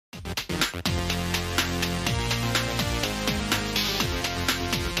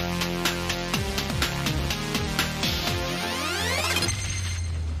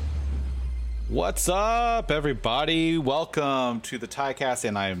What's up, everybody? Welcome to the TieCast,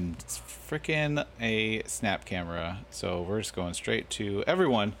 and I'm freaking a snap camera, so we're just going straight to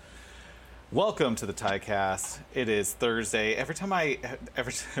everyone. Welcome to the TieCast. It is Thursday. Ever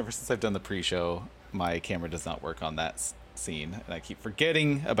since I've done the pre-show, my camera does not work on that scene, and I keep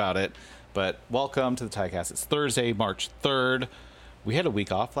forgetting about it. But welcome to the TieCast. It's Thursday, March 3rd. We had a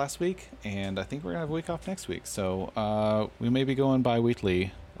week off last week, and I think we're gonna have a week off next week. So we may be going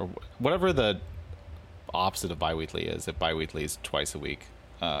bi-weekly, or whatever the opposite of bi-weekly is. If bi-weekly is twice a week,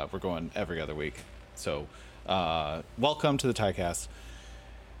 we're going every other week. So welcome to the TieCast,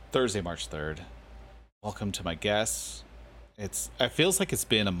 Thursday, March 3rd. Welcome to my guests. It feels like it's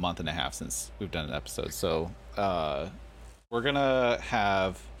been a month and a half since we've done an episode, so we're gonna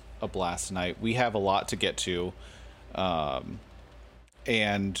have a blast tonight. We have a lot to get to, and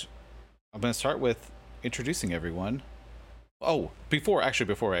I'm gonna start with introducing everyone. Oh, before I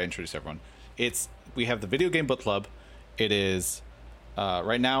introduce everyone, we have the Video Game Book Club. It is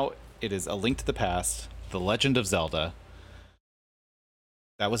right now. It is A Link to the Past: The Legend of Zelda.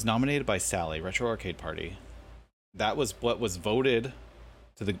 That was nominated by Sally, Retro Arcade Party. That was what was voted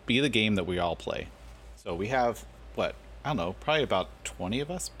to be the game that we all play. So we have I don't know, probably about 20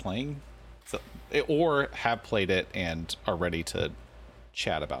 of us playing, or have played it and are ready to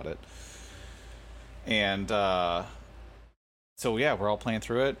chat about it. And so yeah, we're all playing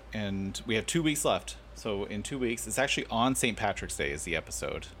through it, and we have 2 weeks left. So in 2 weeks, it's actually on St. Patrick's Day is the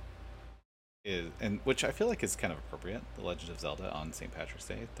episode, and which I feel like is kind of appropriate. The Legend of Zelda on St. Patrick's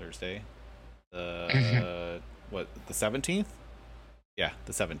Day, Thursday, the 17th? Yeah,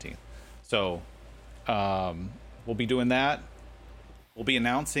 the 17th. So we'll be doing that. I'll be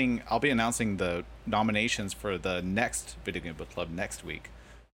announcing the nominations for the next Video Game Book Club next week.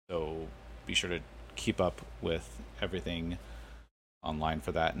 So be sure to keep up with everything online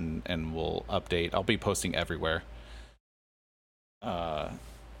for that, and we'll update. I'll be posting everywhere. All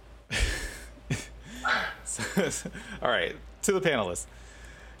right, to the panelists.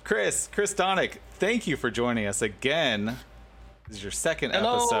 Chris Donick, thank you for joining us again. This is your second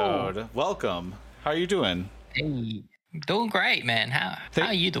episode. Welcome. How are you doing? Hey, doing great, man. How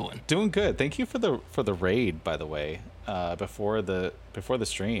are you doing? Doing good. Thank you for the raid, by the way. Before the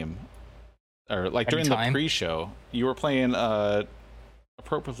stream, or like during the pre-show, you were playing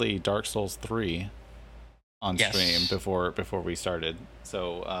appropriately Dark Souls 3 on stream before we started.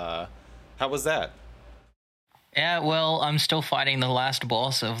 So how was that? Yeah, well, I'm still fighting the last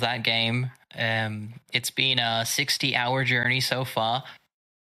boss of that game. It's been a 60-hour journey so far,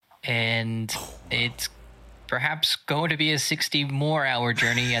 and it's perhaps going to be a 60 more hour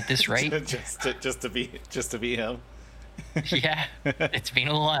journey at this rate. just to be him. Yeah, it's been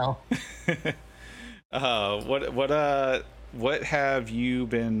a while. What have you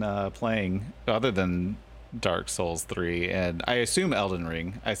been playing other than Dark Souls 3, and I assume Elden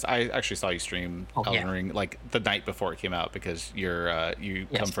Ring? I actually saw you stream Elden Ring like the night before it came out, because you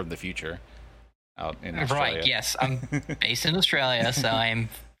come from the future out in Australia. Right, yes. I'm based in Australia, so I'm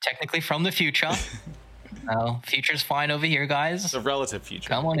technically from the future. Future's fine over here, guys. It's a relative future.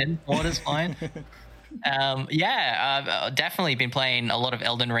 Come on in. Water's fine. I've definitely been playing a lot of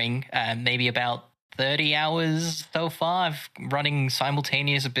Elden Ring, maybe about 30 hours so far. I've running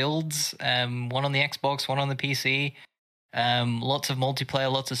simultaneous builds, one on the Xbox, one on the PC, lots of multiplayer,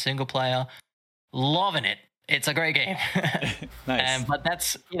 lots of single player. Loving it. It's a great game. Nice. But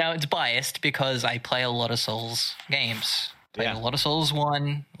that's, it's biased because I play a lot of Souls games. Played a lot of Souls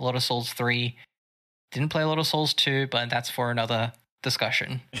 1, a lot of Souls 3. Didn't play a lot of Souls 2, but that's for another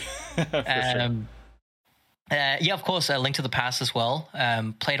discussion. Sure. Of course, Link to the Past as well.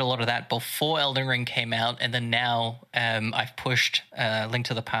 Played a lot of that before Elden Ring came out, and then now I've pushed Link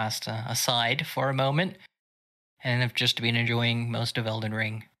to the Past aside for a moment, and I've just been enjoying most of Elden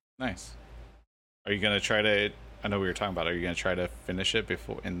Ring. Nice. Are you going to try to, I know we were talking about, are you going to try to finish it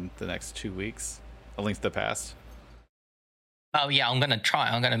in the next 2 weeks? A Link to the Past? Oh, yeah, I'm going to try.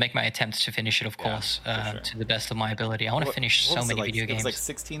 I'm going to make my attempts to finish it, of course, to the best of my ability. I want to finish so many video games. It was like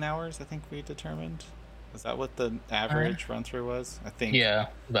 16 hours, I think we determined. Is that what the average run-through was? I think. Yeah,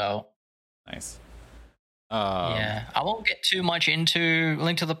 about. Nice. I won't get too much into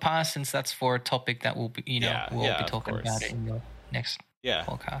Link to the Past, since that's for a topic that we'll be, we'll be talking about it in the next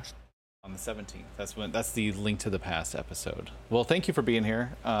podcast. On the 17th. That's the Link to the Past episode. Well, thank you for being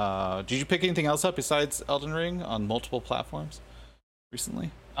here. Did you pick anything else up besides Elden Ring on multiple platforms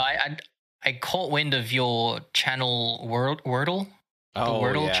recently? I caught wind of your channel Wordle. The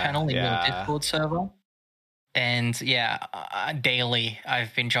Wordle channel in your Discord server. And yeah, daily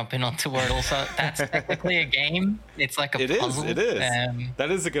I've been jumping onto Wordle, so that's technically a game. It's like a puzzle. It is. That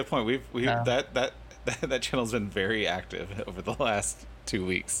is a good point. We've that channel's been very active over the last 2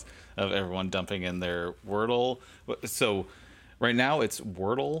 weeks of everyone dumping in their Wordle. So right now it's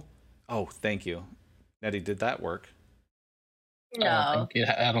Wordle. Oh, thank you, Nettie. Did that work? No. I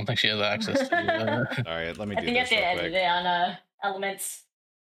don't think she has access to it. All right, let me I do think you this have to real edit quick. it on Elements.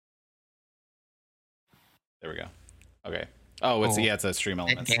 There we go. Okay. Oh, it's Oh. it's a Stream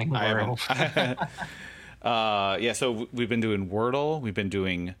Elements. Game I World. haven't. Yeah. So we've been doing Wordle. We've been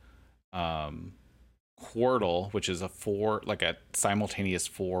doing Quordle, which is a simultaneous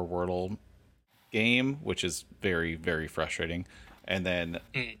 4 Wordle game, which is very, very frustrating. And then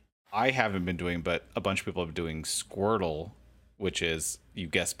I haven't been doing, but a bunch of people have been doing Squirtle, which is you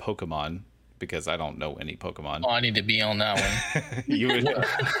guess Pokemon, because I don't know any Pokemon. Oh, I need to be on that one. You would.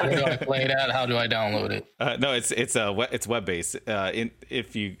 Where do I play that? How do I download it? No, it's web based.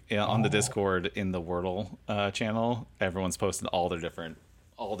 If you on the Discord in the Wordle channel, everyone's posting all the different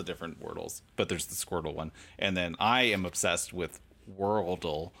Wordles, but there's the Squirtle one, and then I am obsessed with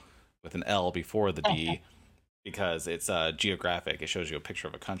Worldle with an L before the D because it's geographic. It shows you a picture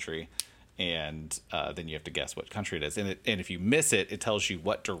of a country, and then you have to guess what country it is. And if you miss it, it tells you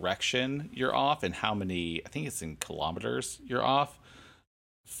what direction you're off and how many. I think it's in kilometers you're off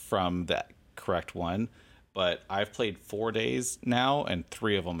from that correct one. But I've played 4 days now, and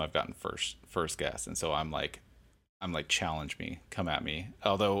 3 of them I've gotten first guess, and so I'm like, challenge me, come at me.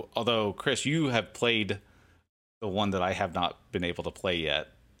 Although Chris, you have played the one that I have not been able to play yet,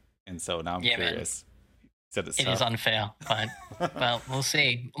 and so now I'm curious. It is unfair, but well, we'll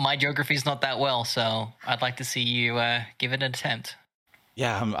see. My geography's not that well, so I'd like to see you give it an attempt.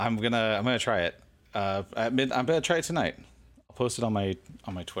 Yeah, I'm gonna try it. I'm gonna try it tonight. I'll post it on my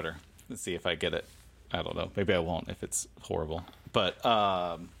Twitter. Let's see if I get it. I don't know. Maybe I won't if it's horrible. But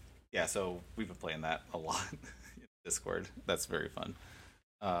yeah. So we've been playing that a lot in Discord. That's very fun.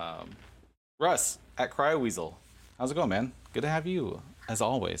 Russ at Cryoweasel, how's it going, man? Good to have you as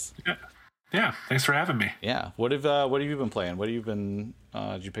always. Yeah, thanks for having me. Yeah. What have you been playing? What have you been?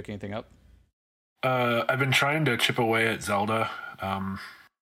 Did you pick anything up? I've been trying to chip away at Zelda.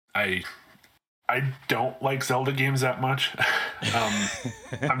 I don't like Zelda games that much.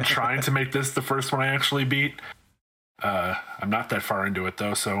 I'm trying to make this the first one I actually beat. I'm not that far into it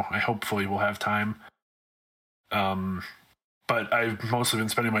though, so I hopefully will have time. But I've mostly been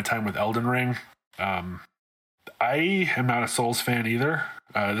spending my time with Elden Ring. I am not a Souls fan either.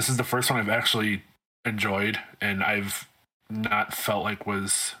 This is the first one I've actually enjoyed, and I've not felt like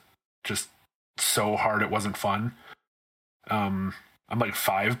was just so hard it wasn't fun. I'm like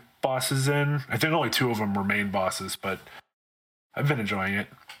 5 bosses in. I think only 2 of them were main bosses, but I've been enjoying it.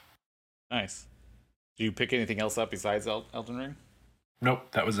 Nice. Do you pick anything else up besides Elden Ring?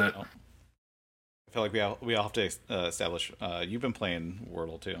 Nope, that was it. Oh. I feel like we all have to establish. You've been playing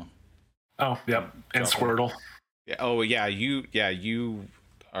Wordle too. Oh, yep, and Squirtle. Yeah. Oh, yeah. You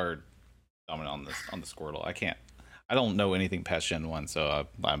are dominant on the Squirtle. I don't know anything past Gen 1, so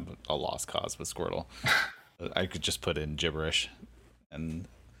I'm a lost cause with Squirtle. I could just put in gibberish, and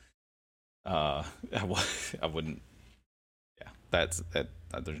I wouldn't. Yeah, that's that.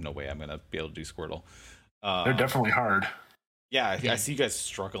 There's no way I'm gonna be able to do Squirtle. They're definitely hard. Yeah, I see you guys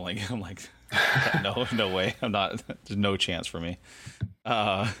struggling. I'm like, no way. I'm not. There's no chance for me.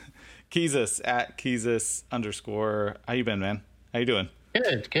 Keezus at Keezus _. How you been, man? How you doing?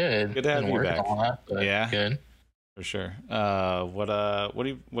 Good. Good to have you back. Yeah, good. For sure. What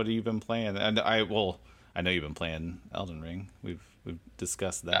have you been playing? And I know you've been playing Elden Ring. We've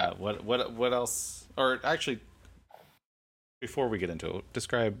discussed that. What else? Or actually, before we get into it,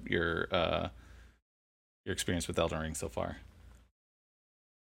 describe your experience with Elden Ring so far.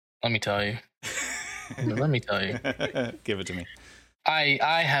 Let me tell you. Give it to me.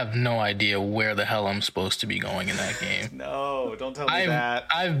 I have no idea where the hell I'm supposed to be going in that game. No, don't tell me that.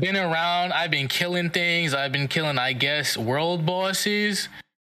 I've been around. I've been killing things. I've been killing, I guess, world bosses.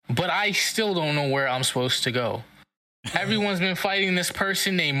 But I still don't know where I'm supposed to go. Everyone's been fighting this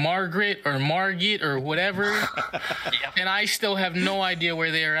person named Margaret or Margit or whatever. And I still have no idea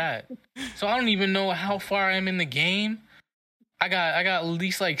where they're at. So I don't even know how far I'm in the game. I got at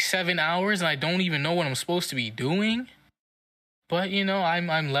least like 7 hours and I don't even know what I'm supposed to be doing. But you know,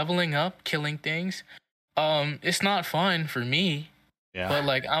 I'm leveling up, killing things. It's not fun for me. Yeah. But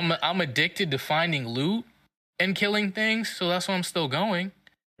like I'm addicted to finding loot and killing things, so that's why I'm still going.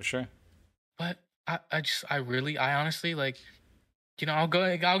 For sure. But I honestly like, you know, I'll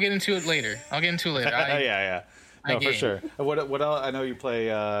get into it later. Yeah. No, for game. sure. What else? I know you play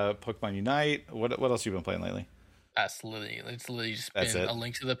Pokemon Unite. What else you been playing lately? It's literally just That's been it? A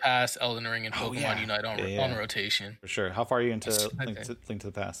Link to the Past, Elden Ring, and Oh, Pokemon yeah. Unite on Yeah. rotation. For sure. How far are you into Yes, Link to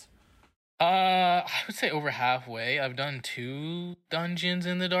the Past? I would say over halfway. I've done 2 dungeons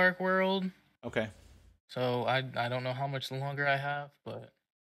in the Dark World, Okay. so I don't know how much longer I have, but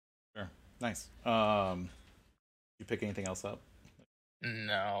Sure. Nice. You pick anything else up?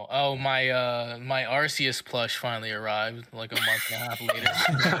 no. Oh, my Arceus plush finally arrived like a month and a half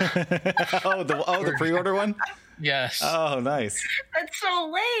later. the pre-order one? Yes. Oh, nice. That's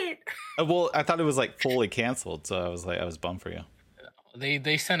so late. Well, I thought it was like fully canceled, so I was bummed for you.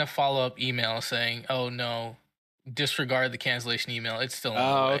 They sent a follow-up email saying, "Oh no, disregard the cancellation email. It's still on the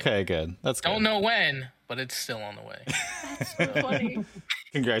Oh, way." okay, good. That's good. Don't know when, but it's still on the way. That's so funny.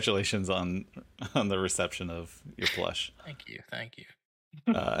 Congratulations on the reception of your plush. Thank you.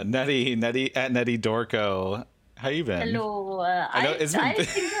 Nettie at Nettie Dorco. How you been? Hello. I know it's been I've been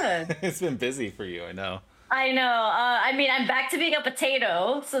good. it's been busy for you. I know. I know. I mean, I'm back to being a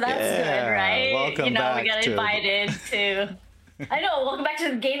potato, so that's Yeah, good, right? welcome you know, back we got to- invited to. I know. Welcome back to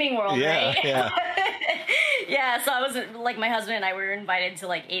the gaming world, Yeah, right? yeah. Yeah. So I was like, my husband and I were invited to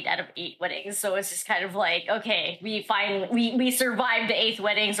like 8 out of 8 weddings. So it's just kind of like, okay, we survived the 8th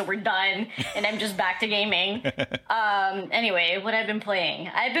wedding, so we're done, and I'm just back to gaming. Anyway, what I've been playing?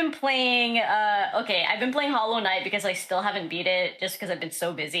 I've been playing Hollow Knight because I still haven't beat it, just because I've been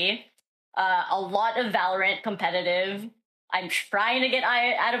so busy. A lot of Valorant competitive. I'm trying to get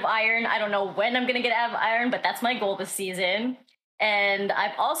out of Iron. I don't know when I'm gonna get out of Iron, but that's my goal this season. And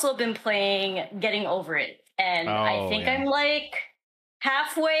I've also been playing Getting Over It, and I Oh, think yeah. I'm like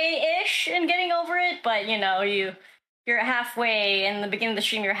halfway-ish in Getting Over It. But you know, you're halfway in the beginning of the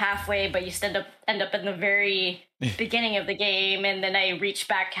stream. You're halfway, but you end up in the very beginning of the game, and then I reach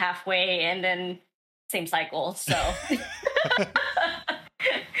back halfway, and then same cycle. So.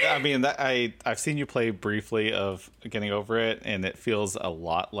 I mean, I've seen you play briefly of Getting Over It, and it feels a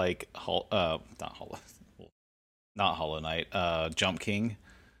lot like not Hollow Knight, Jump King.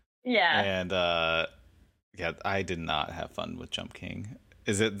 Yeah. And yeah, I did not have fun with Jump King.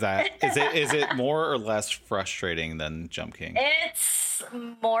 Is it more or less frustrating than Jump King? It's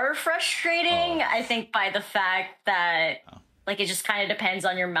more frustrating, I think, by the fact that like it just kind of depends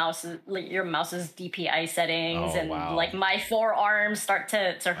on your mouse's DPI settings, Oh, and wow. like my forearms start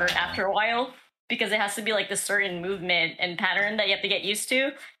to hurt after a while because it has to be like the certain movement and pattern that you have to get used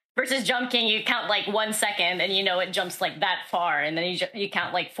to. Versus Jump King, you count like 1 second and you know it jumps like that far, and then you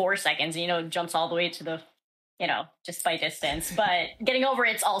count like 4 seconds and you know it jumps all the way to the, you know, just by distance. But Getting Over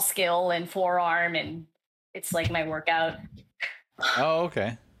It's all skill and forearm, and it's like my workout. Oh,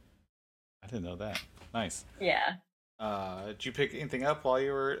 okay. I didn't know that. Nice. Yeah. Did you pick anything up while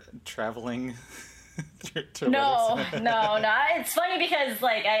you were traveling? to No, weddings? no. It's funny because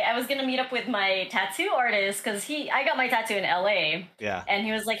like I was gonna meet up with my tattoo artist because I got my tattoo in LA. Yeah. And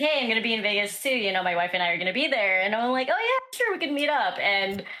he was like, "Hey, I'm gonna be in Vegas too. You know, my wife and I are gonna be there." And I'm like, "Oh yeah, sure, we can meet up."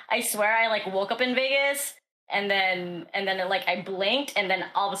 And I swear, I like woke up in Vegas, and then like I blinked, and then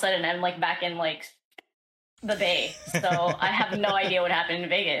all of a sudden I'm like back in like the Bay. So I have no idea what happened in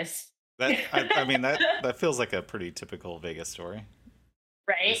Vegas. I mean that feels like a pretty typical Vegas story.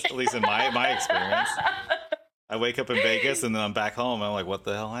 Right? At least in my experience. I wake up in Vegas and then I'm back home. I'm like, what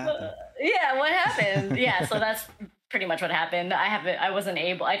the hell happened? Yeah, what happened? Yeah, so that's pretty much what happened. I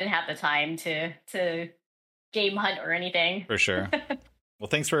didn't have the time to game hunt or anything. For sure. Well,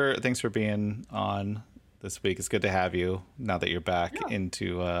 thanks for being on this week. It's good to have you now that you're back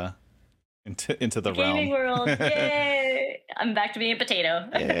into the Gaming realm. world. Yay! I'm back to being a potato.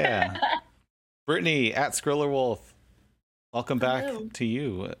 Yeah. Brittany at Skrillerwolf. Welcome back Hello. to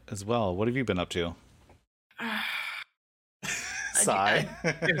you as well. What have you been up to? Sigh.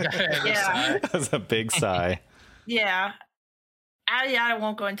 Yeah. That was a big sigh. Yeah. I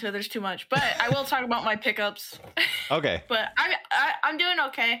won't go into it. There's too much, but I will talk about my pickups. Okay. But I'm doing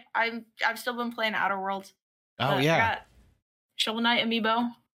okay. I've still been playing Outer Worlds. Oh I yeah. got Shovel Knight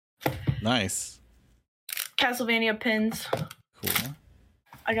amiibo, Nice. Castlevania pins. Cool.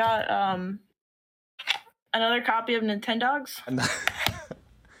 I got another copy of Nintendogs,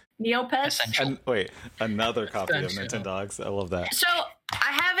 Neopets. Essential. Wait, another copy of Essential. Nintendogs. I love that. So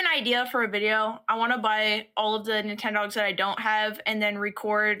I have an idea for a video. I want to buy all of the Nintendogs that I don't have, and then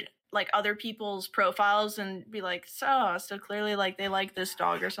record like other people's profiles and be like, so clearly like they like this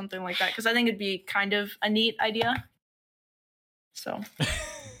dog or something like that, because I think it'd be kind of a neat idea. So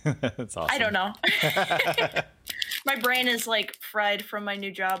That's awesome. I don't know. My brain is like fried from my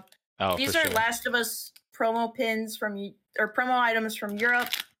new job. Oh, These for are sure. Last of Us promo pins or promo items from Europe.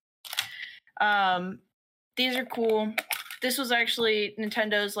 these are cool. This was actually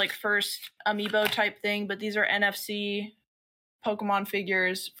Nintendo's like first amiibo type thing, but these are NFC Pokemon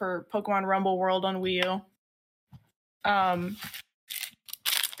figures for Pokemon Rumble World on Wii U.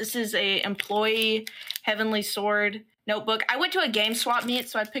 This is a employee Heavenly Sword notebook. I went to a game swap meet,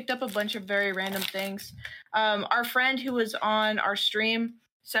 so I picked up a bunch of very random things. Our friend who was on our stream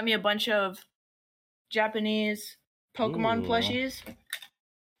sent me a bunch of Japanese Pokemon Ooh. plushies.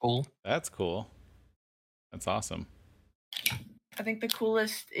 Cool. That's cool. That's awesome. I think the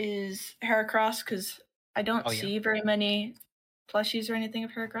coolest is Heracross because I don't Oh, yeah. see very many plushies or anything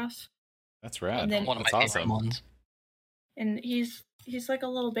of Heracross. That's rad. And then- One of That's my favorite awesome. ones. And he's like a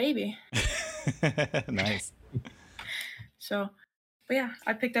little baby. Nice. So, but yeah,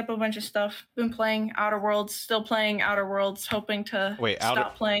 I picked up a bunch of stuff. Been playing Outer Worlds, still playing Outer Worlds, hoping to Wait,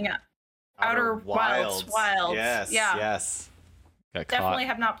 stop playing Outer Wilds. Yes. Yeah. Yes. Got Definitely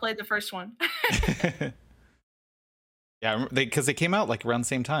have not played the first one. caught. Yeah, because they came out like around the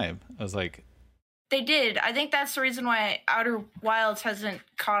same time. I was like, They did. I think that's the reason why Outer Wilds hasn't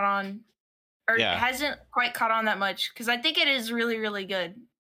caught on, or Yeah. hasn't quite caught on that much. Because I think it is really, really good.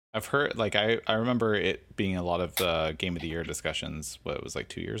 I've heard, like, I remember it being a lot of Game of the Year discussions. What, it was like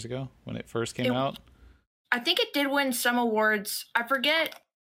 2 years ago when it first came It- out? I think it did win some awards. I forget.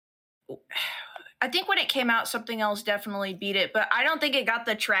 I think when it came out, something else definitely beat it, but I don't think it got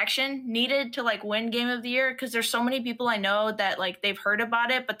the traction needed to like win Game of the Year because there's so many people I know that like they've heard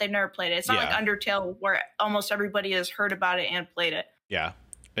about it, but they've never played it. It's not Yeah. like Undertale where almost everybody has heard about it and played it. Yeah.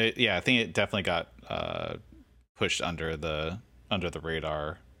 I think it definitely got pushed under the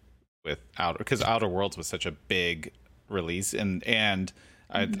radar with because Outer Worlds was such a big release, and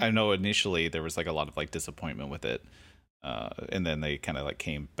I know initially there was like a lot of like disappointment with it, and then they kind of like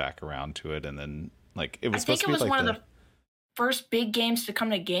came back around to it, and then like it was I supposed think to it be was like one of the first big games to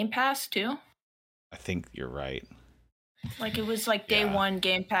come to Game Pass too. I think you're right. Like it was like day Yeah. one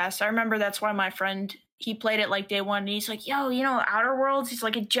Game Pass. I remember that's why my friend, he played it like day one and he's like, yo, you know, Outer Worlds, he's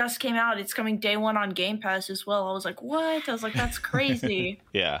like, it just came out. It's coming day one on Game Pass as well. I was like, what? I was like, that's crazy.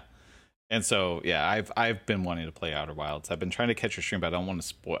 Yeah. And so yeah, I've been wanting to play Outer Wilds. I've been trying to catch your stream, but I don't want to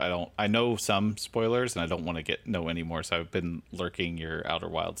spoil. I know some spoilers, and I don't want to know any more. So I've been lurking your Outer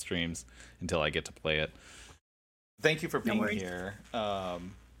Wilds streams until I get to play it. Thank you for being worries. here.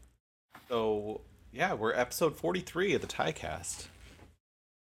 So yeah, we're episode 43 of the TieCast.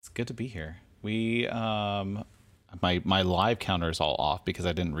 It's good to be here. We my live counter is all off because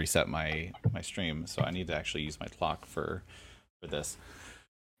I didn't reset my stream, so I need to actually use my clock for this.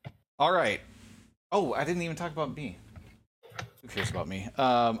 All right. Oh, I didn't even talk about me. Who cares about me?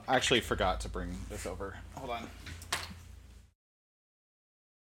 I actually forgot to bring this over. Hold on.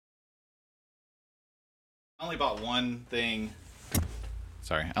 I only bought one thing.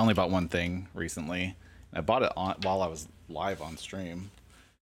 Sorry, I only bought one thing recently. I bought it while I was live on stream,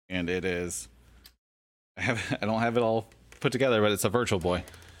 and it is. I don't have it all put together, but it's a Virtual Boy,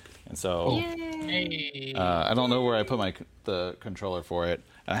 and so. Hey. I don't know where I put the controller for it.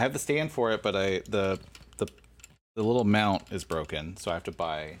 I have the stand for it, but the little mount is broken, so I have to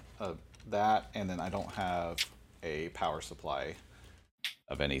buy that, and then I don't have a power supply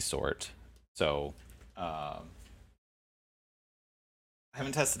of any sort. So I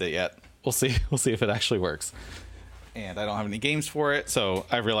haven't tested it yet. We'll see. We'll see if it actually works. And I don't have any games for it, so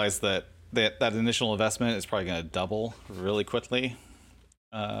I realized that initial investment is probably going to double really quickly.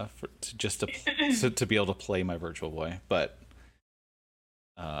 To be able to play my Virtual Boy, but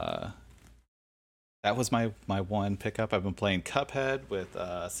that was my one pickup. I've been playing Cuphead with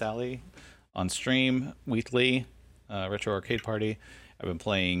Sally on stream weekly, Retro Arcade Party. I've been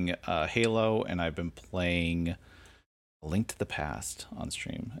playing Halo, and I've been playing Link to the Past on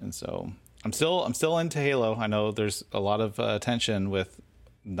stream, and so I'm still into Halo. I know there's a lot of attention with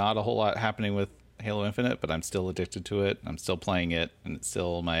not a whole lot happening with Halo Infinite, but I'm still addicted to it. I'm still playing it, and it's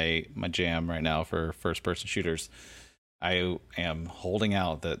still my jam right now for first-person shooters. I am holding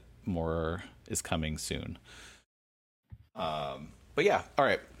out that more is coming soon. But yeah, all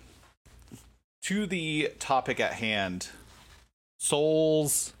right. To the topic at hand,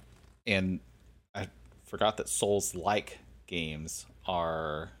 Souls, and I forgot that Souls-like games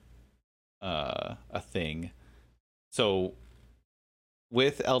are a thing. So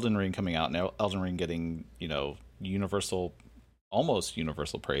with Elden Ring coming out now, Elden Ring getting, almost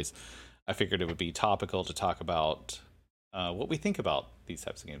universal praise, I figured it would be topical to talk about what we think about these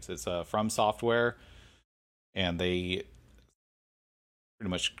types of games. It's From Software, and they pretty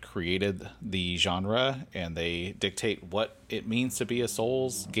much created the genre, and they dictate what it means to be a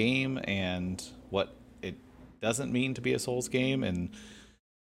Souls game and what it doesn't mean to be a Souls game. And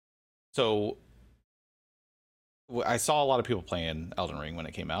so I saw a lot of people playing Elden Ring when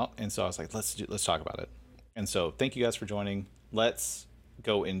it came out, and so I was like, let's talk about it. And so thank you guys for joining. Let's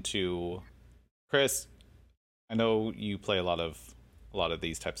go into Chris. I know you play a lot of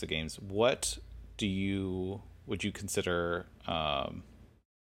these types of games. What would you consider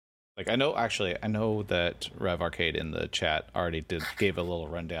like I know that Rev Arcade in the chat already gave a little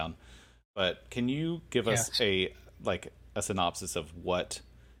rundown, but can you give us a synopsis of what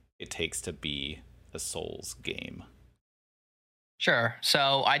it takes to be a Souls game? Sure.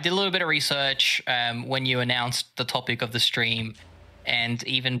 So I did a little bit of research when you announced the topic of the stream, and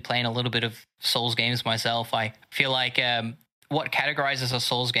even playing a little bit of Souls games myself, I feel like what categorizes a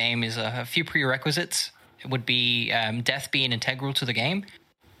Souls game is a few prerequisites. It would be death being integral to the game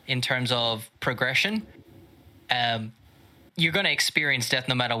in terms of progression. You're going to experience death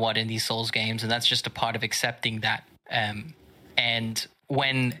no matter what in these Souls games, and that's just a part of accepting that. And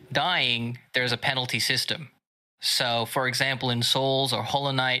when dying, there's a penalty system. So, for example, in Souls or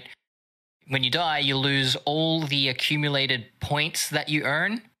Hollow Knight, when you die, you lose all the accumulated points that you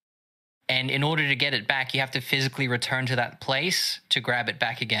earn. And in order to get it back, you have to physically return to that place to grab it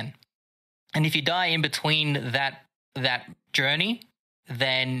back again. And if you die in between that journey,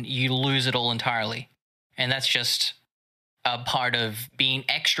 then you lose it all entirely. And that's just a part of being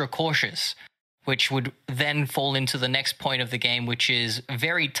extra cautious, which would then fall into the next point of the game, which is a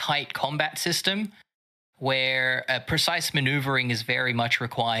very tight combat system where precise maneuvering is very much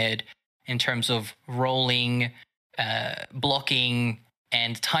required in terms of rolling, blocking,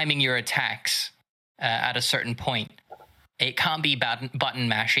 and timing your attacks at a certain point. It can't be button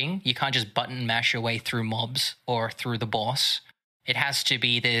mashing. You can't just button mash your way through mobs or through the boss. It has to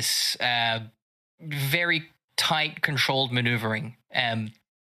be this very tight, controlled maneuvering.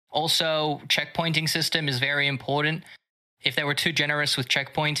 Also, checkpointing system is very important. If they were too generous with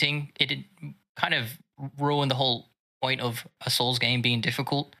checkpointing, it kind of ruin the whole point of a Souls game being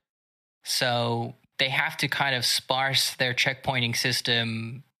difficult. So they have to kind of sparse their checkpointing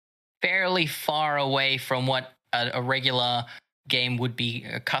system fairly far away from what a regular game would be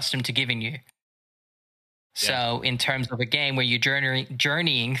accustomed to giving you. So in terms of a game where you're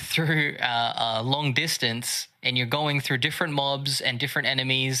journeying through a long distance and you're going through different mobs and different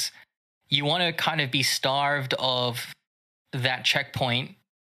enemies, you want to kind of be starved of that checkpoint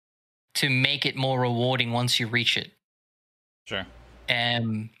to make it more rewarding once you reach it. Sure.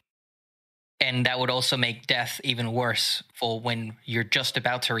 And that would also make death even worse for when you're just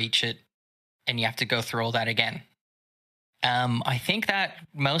about to reach it and you have to go through all that again. I think that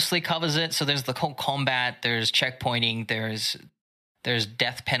mostly covers it. So there's the whole combat, there's checkpointing, there's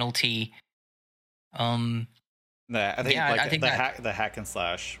death penalty. I think I think the hack and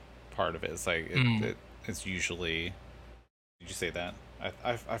slash part of it is like it's usually. Did you say that?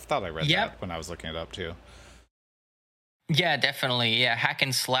 I thought I read that when I was looking it up too. Yeah, definitely. Yeah, hack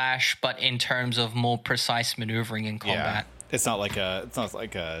and slash, but in terms of more precise maneuvering in combat. Yeah. It's not like a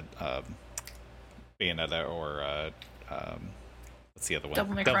Bayonetta or what's the other one?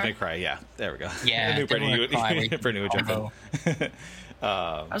 Devil May Cry. Yeah, there we go. Yeah, I knew Brittany would jump in.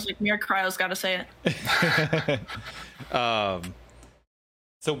 I was like, Mir Cryo's got to say it.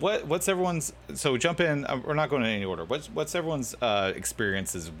 So what's everyone's? So jump in. We're not going in any order. What's everyone's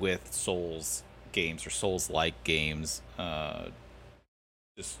experiences with Souls games or Souls-like games?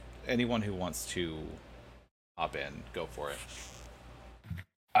 Just anyone who wants to hop in, go for it.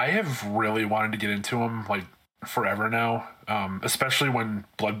 I have really wanted to get into them like forever now, especially when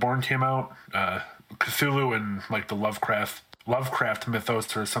Bloodborne came out. Cthulhu and like the Lovecraft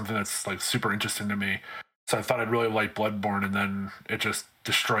mythos are something that's like super interesting to me. So I thought I'd really like Bloodborne, and then it just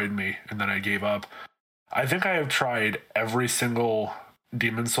destroyed me, and then I gave up. I think I have tried every single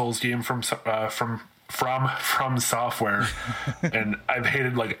Demon Souls game from Software, and I've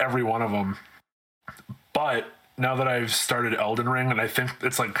hated like every one of them. But now that I've started Elden Ring, and I think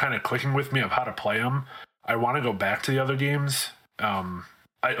it's like kind of clicking with me of how to play them, I want to go back to the other games. I've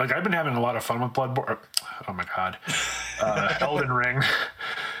been having a lot of fun with Bloodborne. Oh my god, Elden Ring.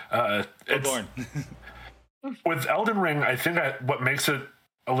 Bloodborne. With Elden Ring, I think what makes it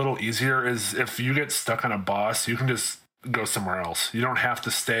a little easier is if you get stuck on a boss, you can just go somewhere else. You don't have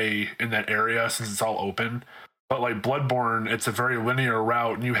to stay in that area since it's all open. But like Bloodborne, it's a very linear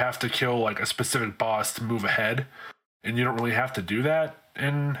route, and you have to kill like a specific boss to move ahead. And you don't really have to do that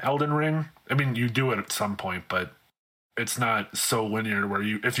in Elden Ring. I mean, you do it at some point, but it's not so linear where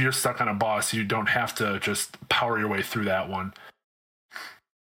if you're stuck on a boss, you don't have to just power your way through that one.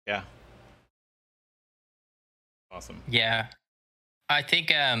 Yeah. Awesome. Yeah. I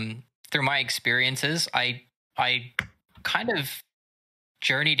think through my experiences, I kind of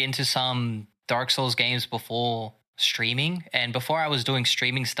journeyed into some Dark Souls games before streaming. And before I was doing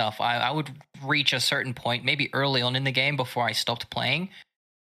streaming stuff, I would reach a certain point, maybe early on in the game before I stopped playing,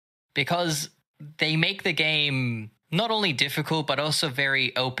 because they make the game not only difficult, but also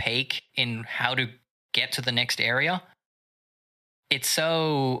very opaque in how to get to the next area. It's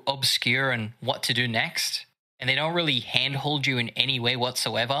so obscure in what to do next, and they don't really handhold you in any way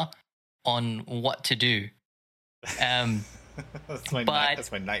whatsoever on what to do. That's my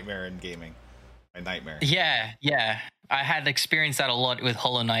nightmare in gaming. My nightmare. Yeah. I had experienced that a lot with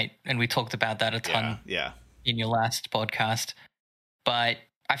Hollow Knight, and we talked about that a ton in your last podcast. But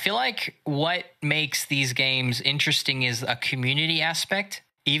I feel like what makes these games interesting is a community aspect.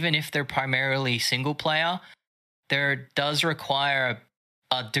 Even if they're primarily single player, there does require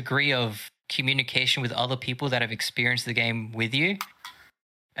a degree of communication with other people that have experienced the game with you.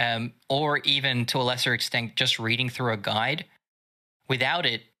 Or even to a lesser extent, just reading through a guide. Without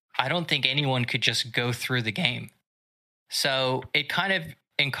it, I don't think anyone could just go through the game. So it kind of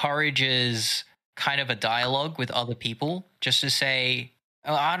encourages kind of a dialogue with other people, just to say,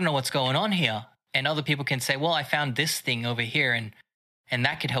 oh, I don't know what's going on here. And other people can say, well, I found this thing over here, and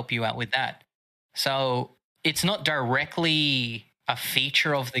that could help you out with that. So it's not directly a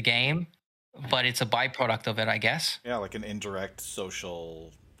feature of the game, but it's a byproduct of it, I guess. Yeah, like an indirect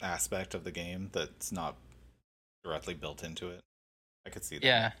social aspect of the game that's not directly built into it. I could see that.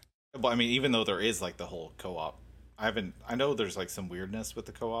 Yeah. But I mean, even though there is like the whole co-op, I know there's like some weirdness with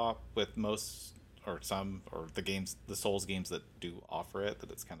the co-op with most or the games, the Souls games that do offer it, that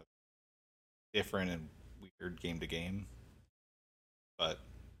it's kind of different and weird game to game. But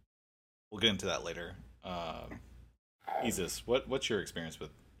we'll get into that later. Jesus, what's your experience with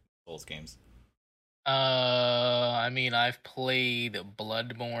Souls games? I mean, I've played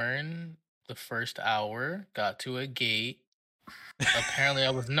Bloodborne the first hour, got to a gate. Apparently, I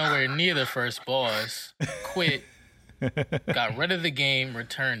was nowhere near the first boss. Quit. Got rid of the game,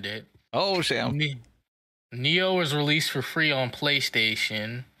 returned it. Oh, Sam. Neo was released for free on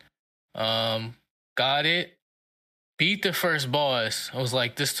PlayStation. Got it. Beat the first boss. I was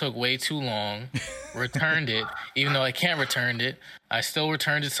like, this took way too long. Returned it. Even though I can't return it, I still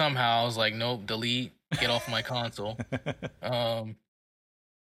returned it somehow. I was like, nope, delete. Get off my console.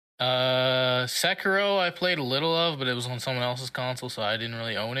 Sekiro I played a little of, but it was on someone else's console, so I didn't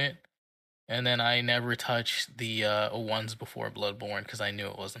really own it. And then I never touched the ones before Bloodborne because I knew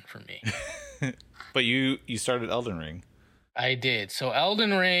it wasn't for me. But you started Elden Ring. I did. So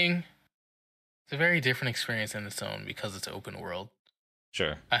Elden Ring, it's a very different experience in its own because it's open world.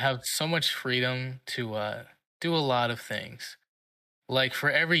 Sure. I have so much freedom to do a lot of things. Like for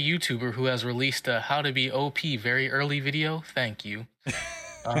every YouTuber who has released a how to be OP very early video, thank you.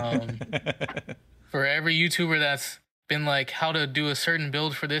 For every YouTuber that's been like how to do a certain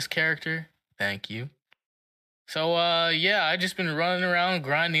build for this character, thank you. So yeah, I just been running around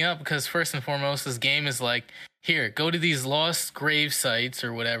grinding up because first and foremost, this game is like, here, go to these lost grave sites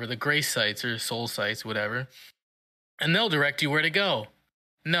or whatever, the grace sites or soul sites, whatever, and they'll direct you where to go.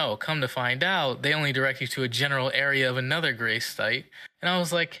 No, come to find out, they only direct you to a general area of another grace site. And I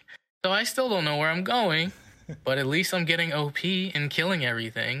was like, so I still don't know where I'm going, but at least I'm getting OP and killing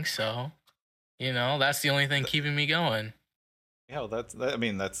everything. So, you know, that's the only thing keeping me going. Yeah, that's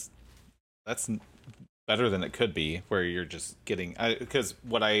better than it could be, where you're just getting, because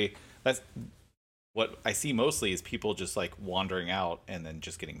what I see mostly is people just like wandering out and then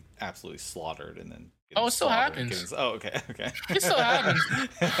just getting absolutely slaughtered and then it still happens. Okay. It still happens.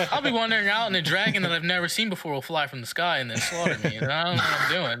 I'll be wandering out and a dragon that I've never seen before will fly from the sky and then slaughter me. And I don't know what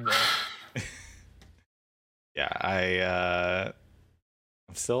I'm doing, but yeah,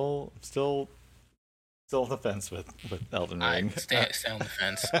 I'm still on the fence with Elden Ring. I stay on the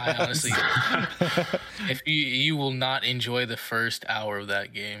fence. I honestly, if you will not enjoy the first hour of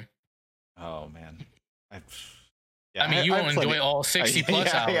that game. Oh man, I mean, you won't enjoy all 60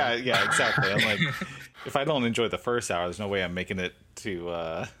 plus hours. Yeah, exactly. I'm like, if I don't enjoy the first hour, there's no way I'm making it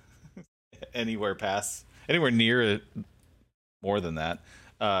to anywhere near it more than that.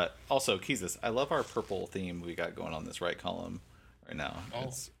 Also, Keezus, I love our purple theme we got going on this right column right now.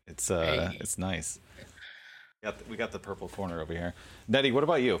 Oh, it's nice. We got the purple corner over here. Nettie, what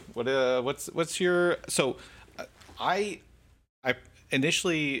about you? What's your? So, I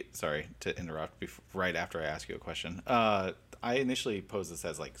initially, sorry to interrupt right after I ask you a question. I initially posed this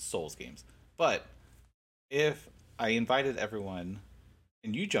as like Souls games, but if I invited everyone,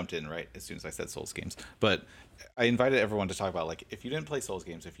 and you jumped in right as soon as I said Souls games, but I invited everyone to talk about like if you didn't play Souls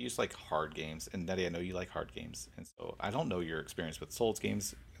games, if you just like hard games, and Nettie, I know you like hard games, and so I don't know your experience with Souls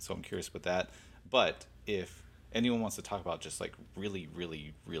games, so I'm curious with that. But if anyone wants to talk about just like really,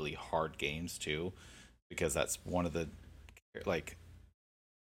 really, really hard games too, because that's one of the like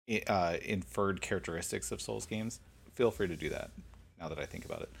inferred characteristics of Souls games, feel free to do that. Now that I think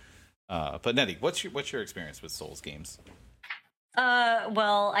about it, but Nettie, what's your experience with Souls games?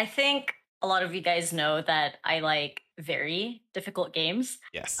 Well, I think a lot of you guys know that I like very difficult games.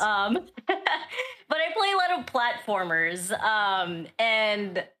 Yes. But I play a lot of platformers.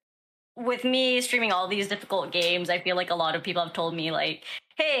 And with me streaming all these difficult games, I feel like a lot of people have told me like,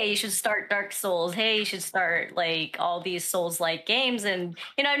 hey, you should start Dark Souls. Hey, you should start like all these Souls-like games. And,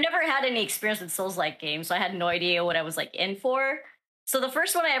 you know, I've never had any experience with Souls-like games, so I had no idea what I was like in for. So the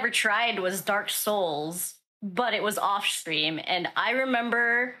first one I ever tried was Dark Souls, but it was off stream. And I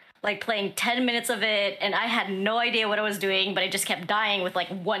remember like playing 10 minutes of it and I had no idea what I was doing, but I just kept dying with like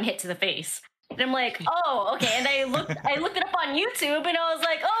one hit to the face. And I'm like, oh, okay. And I looked it up on YouTube and I was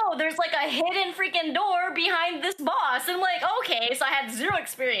like, oh, there's like a hidden freaking door behind this boss. And I'm like, okay. So I had zero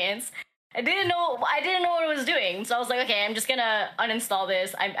experience. I didn't know what I was doing. So I was like, okay, I'm just gonna uninstall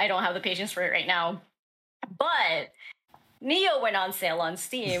this. I don't have the patience for it right now. But Neo went on sale on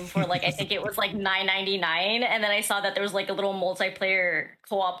Steam for like, I think it was like $9.99. And then I saw that there was like a little multiplayer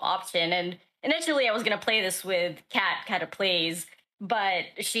co-op option. And initially I was going to play this with Kat plays, but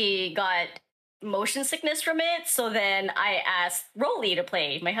she got motion sickness from it. So then I asked Rolly to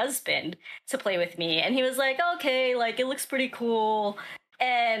play, my husband, to play with me. And he was like, okay, like it looks pretty cool.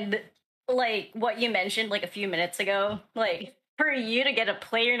 And like what you mentioned like a few minutes ago, like for you to get a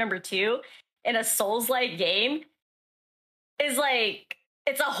player number 2 in a Souls-like game is like,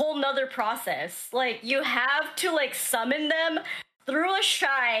 it's a whole nother process. Like you have to like summon them through a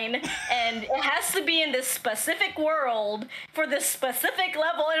shrine and it has to be in this specific world for this specific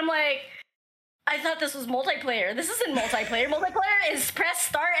level. And I'm like, I thought this was multiplayer. This isn't multiplayer. Multiplayer is press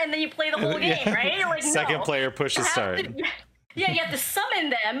start and then you play the whole game, right? Like Second player pushes start. You have to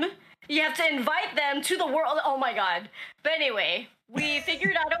summon them. You have to invite them to the world. Oh my god. But anyway, we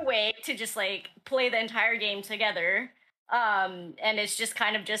figured out a way to just like play the entire game together. And it's just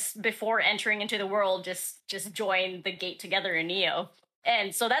kind of just before entering into the world, just join the gate together in Neo.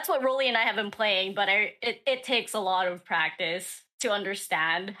 And so that's what Rolly and I have been playing, but it takes a lot of practice to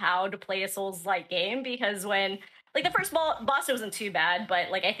understand how to play a Souls-like game, because when, like the first boss, it wasn't too bad, but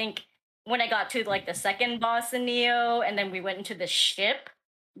like I think when I got to like the second boss in Neo, and then we went into the ship,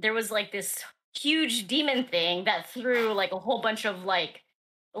 there was like this huge demon thing that threw like a whole bunch of like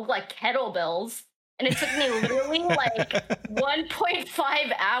kettlebells. And it took me literally like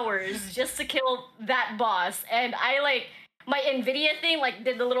 1.5 hours just to kill that boss. And I like, my NVIDIA thing like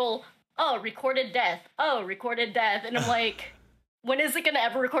did the little, recorded death. And I'm like, when is it going to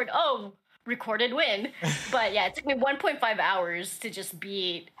ever record? Oh, recorded win. But yeah, it took me 1.5 hours to just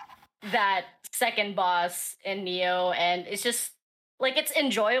beat that second boss in Neo. And it's just like, it's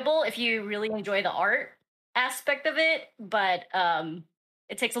enjoyable if you really enjoy the art aspect of it. But,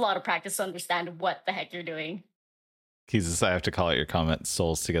 it takes a lot of practice to understand what the heck you're doing. Jesus, I have to call out your comment.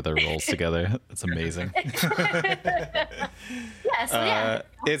 Souls together, rolls together. That's amazing. Yeah.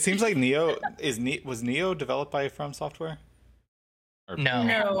 It seems like Neo was Neo developed by From Software? Or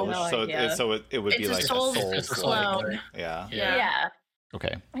No. So it would be like a Souls clone. Yeah.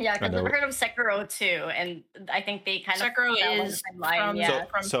 Okay. Yeah, because I've heard of Sekiro too, and I think they kind of Sekiro is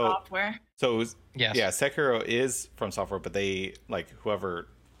from Software. So Yes. yeah, Sekiro is From Software, but they like whoever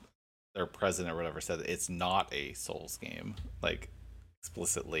their president or whatever said it's not a Souls game, like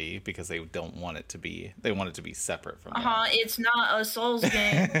explicitly, because they don't want it to be. They want it to be separate from. It's not a Souls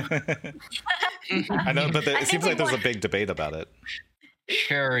game. I know, but it seems like there's a big debate about it.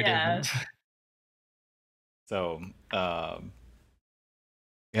 Sure it is. So,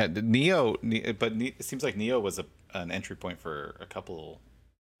 yeah, Neo, but it seems like Neo was an entry point for a couple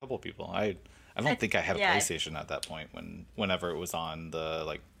people. I don't think I had a PlayStation at that point whenever it was on the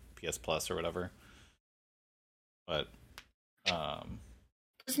like PS Plus or whatever. But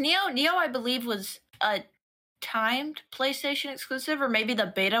Neo, I believe, was a timed PlayStation exclusive, or maybe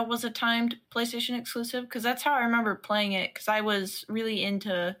the beta was a timed PlayStation exclusive, because that's how I remember playing it, because I was really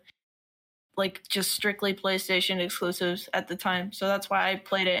into like just strictly PlayStation exclusives at the time. So that's why I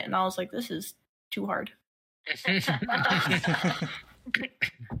played it, and I was like, this is too hard.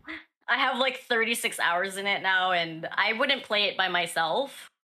 I have like 36 hours in it now, and I wouldn't play it by myself.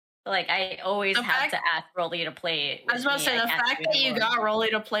 Like, I always have to ask Rolly to play it. I was about to say, the fact that you got Rolly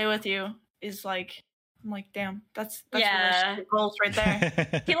to play with you is like, I'm like, damn, that's really goals right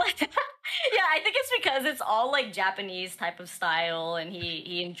there. He like, yeah, I think it's because it's all like Japanese type of style, and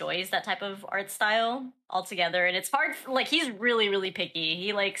he enjoys that type of art style altogether. And it's hard, like, he's really, really picky.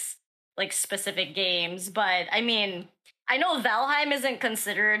 He likes like specific games, but I mean, I know Valheim isn't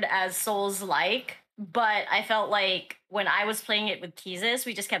considered as Souls-like, but I felt like when I was playing it with Teasus,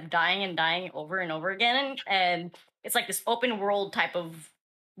 we just kept dying and dying over and over again. And it's like this open world type of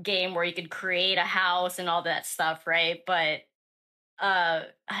game where you could create a house and all that stuff, right? But I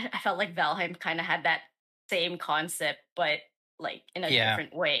felt like Valheim kind of had that same concept, but like in a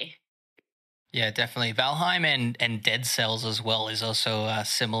different way. Yeah, definitely. Valheim and Dead Cells as well is also a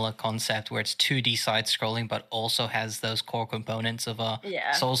similar concept where it's 2D side-scrolling, but also has those core components of a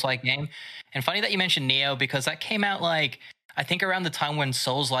Souls-like game. And funny that you mentioned Neo, because that came out like, I think around the time when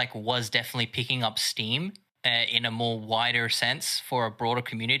Souls-like was definitely picking up steam in a more wider sense for a broader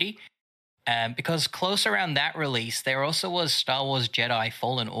community. Because close around that release, there also was Star Wars Jedi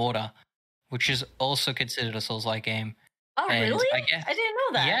Fallen Order, which is also considered a Souls-like game. Oh, And really? I guess, I didn't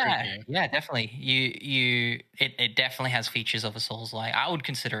know that. Yeah, definitely. It definitely has features of a Souls-like. I would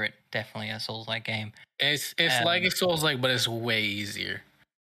consider it definitely a Souls-like game. It's like a Souls-like, but it's way easier.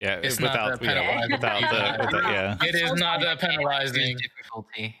 Yeah, It's without not the penalizing. It is not the penalizing.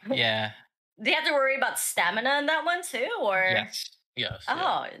 Difficulty. Yeah. Do you have to worry about stamina in that one too, or? Yes.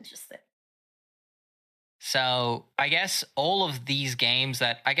 Oh, interesting. So I guess all of these games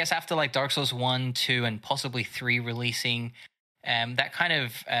that I guess after like Dark Souls 1, 2, and possibly 3 releasing, that kind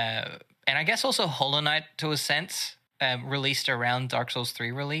of and I guess also Hollow Knight to a sense released around Dark Souls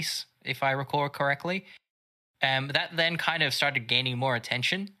 3 release, if I recall correctly. That then kind of started gaining more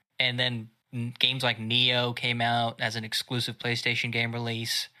attention, and then games like Neo came out as an exclusive PlayStation game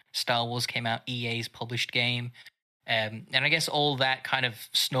release. Star Wars came out, EA's published game. And I guess all that kind of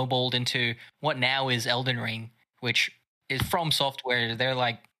snowballed into what now is Elden Ring, which is From Software. They're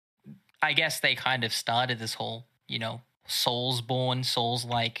like, I guess they kind of started this whole, Souls-born,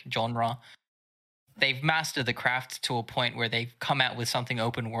 Souls-like genre. They've mastered the craft to a point where they've come out with something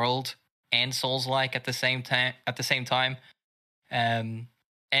open world and Souls-like at the same time. And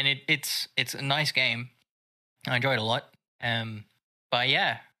it's a nice game. I enjoyed it a lot. But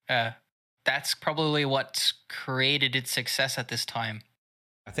yeah, that's probably what created its success at this time.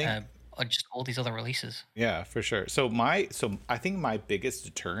 I think just all these other releases. Yeah, for sure. So I think my biggest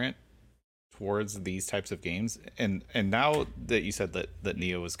deterrent towards these types of games, and now that you said that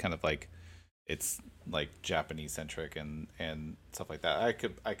Neo was kind of like, it's like Japanese centric and stuff like that, I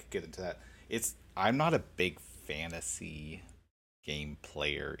could get into that. I'm not a big fantasy game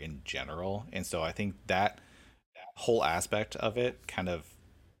player in general, and so I think that whole aspect of it kind of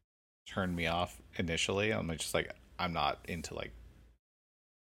turned me off initially. I'm just like, I'm not into like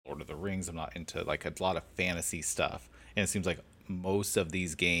Lord of the Rings. I'm not into like a lot of fantasy stuff, and it seems like most of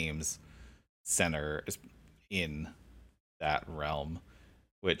these games center is in that realm,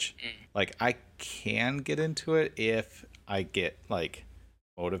 which like I can get into it if I get like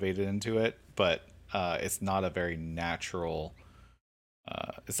motivated into it, but it's not a very natural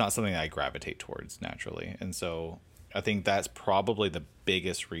it's not something I gravitate towards naturally. And so I think that's probably the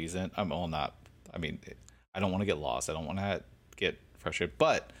biggest reason. I don't want to get lost. I don't want to get frustrated.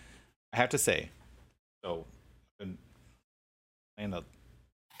 But I have to say, so I've been playing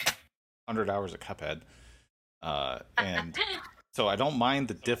 100 hours of Cuphead. And so I don't mind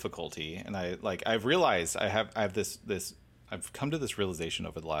the difficulty. And I've realized I've come to this realization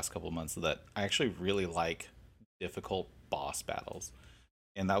over the last couple of months that I actually really like difficult boss battles.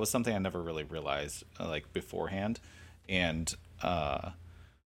 And that was something I never really realized like beforehand. And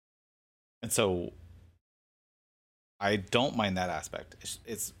so I don't mind that aspect.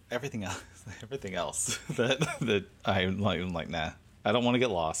 It's everything else that I'm like, nah, I don't want to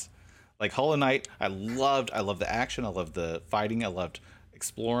get lost. Like Hollow Knight, I loved the action, I loved the fighting, I loved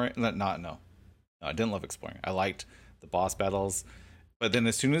exploring. No, I didn't love exploring. I liked the boss battles, but then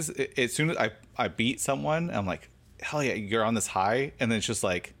as soon as I beat someone, I'm like, hell yeah, you're on this high, and then it's just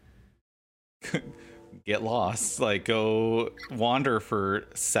like get lost, like go wander for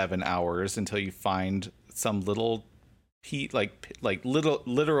 7 hours until you find some little little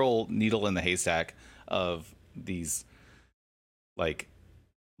literal needle in the haystack of these like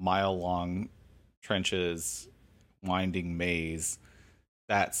mile-long trenches, winding maze.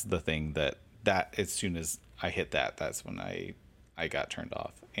 That's the thing that as soon as I hit that's when I got turned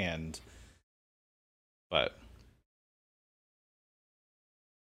off. But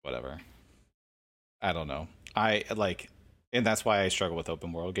whatever, I don't know. I like, and that's why I struggle with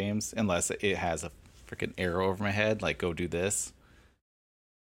open world games unless it has a freaking arrow over my head, like go do this.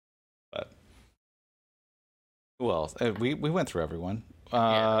 But who else? We went through everyone.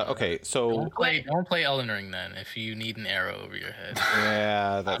 Okay, so don't play Elden Ring then if you need an arrow over your head.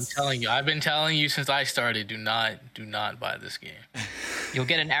 Yeah, I'm telling you, I've been telling you since I started, do not buy this game. You'll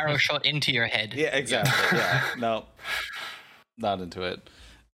get an arrow shot into your head. Yeah, exactly. Yeah, no, not into it.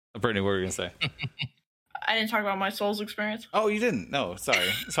 Brittany, what were you gonna say? I didn't talk about my Souls experience. Oh, you didn't? No,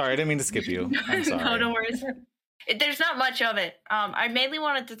 sorry. Sorry, I didn't mean to skip you. I'm sorry. No, no worries. There's not much of it. I mainly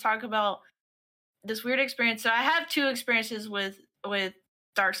wanted to talk about this weird experience. So I have two experiences with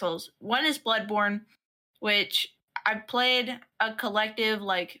Dark Souls. One is Bloodborne, which I played a collective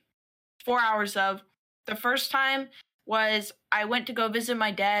like 4 hours of. The first time was I went to go visit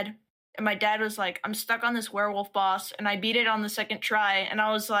my dad, and my dad was like, I'm stuck on this werewolf boss, and I beat it on the second try, and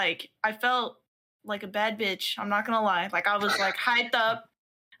I was like, I felt like a bad bitch. I'm not gonna lie. Like I was like hyped up.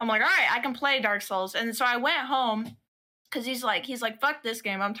 I'm like, all right, I can play Dark Souls. And so I went home because he's like, fuck this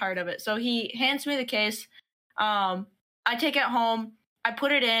game. I'm tired of it. So he hands me the case. I take it home. I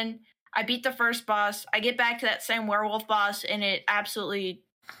put it in. I beat the first boss. I get back to that same werewolf boss, and it absolutely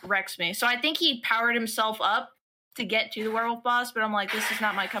wrecks me. So I think he powered himself up to get to the werewolf boss, but I'm like, this is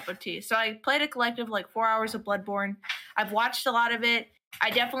not my cup of tea. So I played a collective like 4 hours of Bloodborne. I've watched a lot of it.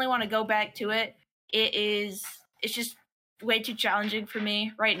 I definitely want to go back to it. It's just way too challenging for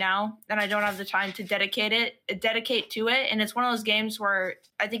me right now, and I don't have the time to dedicate to it. And it's one of those games where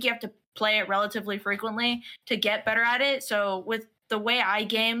I think you have to play it relatively frequently to get better at it. So with the way I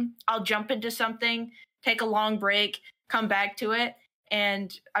game, I'll jump into something, take a long break, come back to it,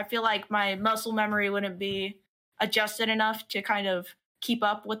 and I feel like my muscle memory wouldn't be adjusted enough to kind of keep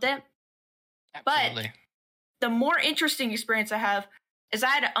up with it. Absolutely. But the more interesting experience I have is I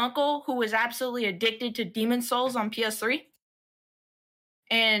had an uncle who was absolutely addicted to Demon Souls on PS3.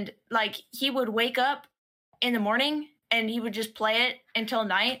 And like he would wake up in the morning and he would just play it until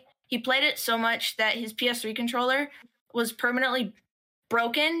night. He played it so much that his PS3 controller was permanently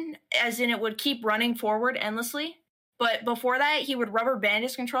broken, as in it would keep running forward endlessly. But before that, he would rubber band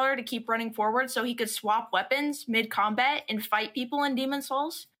his controller to keep running forward so he could swap weapons mid-combat and fight people in Demon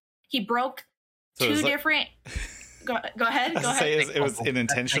Souls. He broke two different... Go ahead. It was an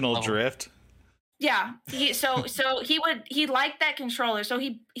intentional drift. Yeah. He liked that controller. So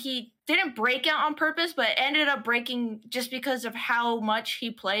he didn't break it on purpose, but ended up breaking just because of how much he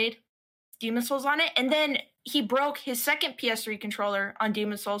played Demon Souls on it. And then he broke his second PS3 controller on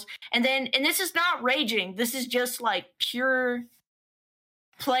Demon Souls. And this is not raging. This is just like pure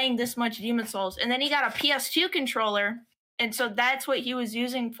playing this much Demon Souls. And then he got a PS2 controller. And so that's what he was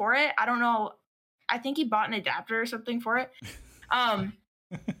using for it. I don't know. I think he bought an adapter or something for it.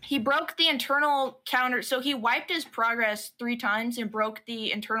 He broke the internal counter. So he wiped his progress 3 times and broke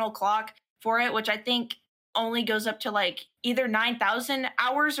the internal clock for it, which I think only goes up to like either 9,000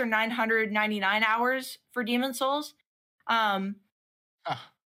 hours or 999 hours for Demon Souls. Yeah,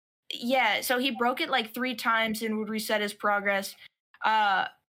 so he broke it like 3 times and would reset his progress. And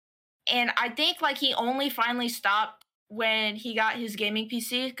I think like he only finally stopped when he got his gaming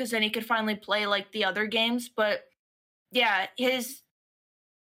PC, because then he could finally play like the other games. But yeah,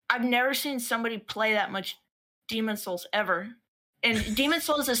 I've never seen somebody play that much Demon Souls ever. And Demon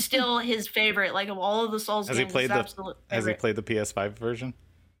Souls is still his favorite, like of all of the Souls games. Has he played the PS5 version?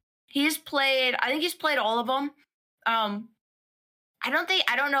 I think he's played all of them. I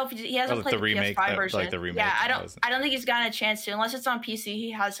don't know if he hasn't played the PS5 version. Like the remake. Yeah, I don't think he's gotten a chance to, unless it's on PC. He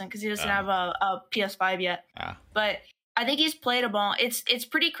hasn't, because he doesn't have a PS5 yet. But I think he's played them all. It's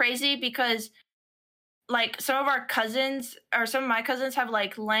pretty crazy because like some of my cousins have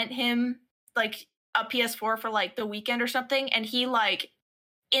like lent him like a PS4 for like the weekend or something, and he like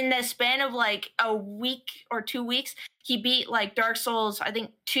in the span of like a week or 2 weeks, he beat like Dark Souls, I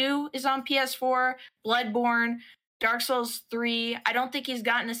think 2 is on PS4, Bloodborne, Dark Souls 3. I don't think he's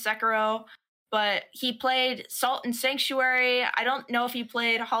gotten a Sekiro, but he played Salt and Sanctuary. I don't know if he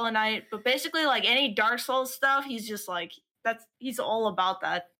played Hollow Knight, but basically like any Dark Souls stuff, he's just like, he's all about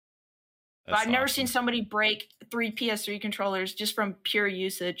that. But I've never seen somebody break 3 PS3 controllers just from pure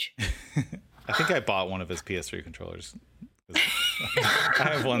usage. I think I bought one of his PS3 controllers. I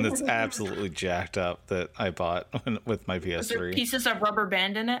have one that's absolutely jacked up that I bought with my PS3. Is there pieces of rubber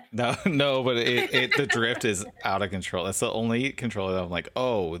band in it? No, but the drift is out of control. That's the only controller that I'm like,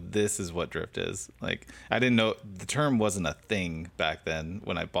 oh, this is what drift is. Like, I didn't know the term wasn't a thing back then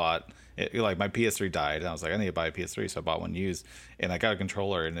when I bought it. Like, my PS3 died, and I was like, I need to buy a PS3, so I bought one used, and I got a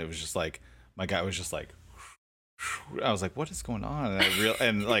controller, and it was just like, my guy was just like, I was like, what is going on?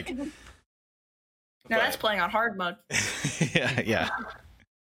 And like. No, that's playing on hard mode. yeah.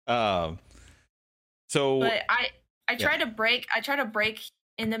 So, but I tried to break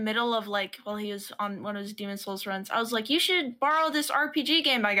in the middle of like, while he was on one of his Demon Souls runs. I was like, you should borrow this RPG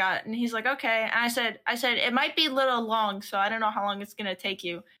game I got, and he's like, okay. And I said it might be a little long, so I don't know how long it's gonna take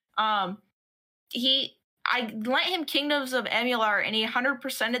you. I lent him Kingdoms of Amalur, and he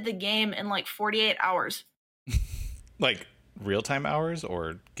 100%ed the game in like 48 hours. Like real time hours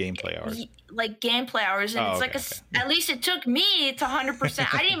or gameplay hours? Like gameplay hours, and Oh, it's like okay, at least it took me to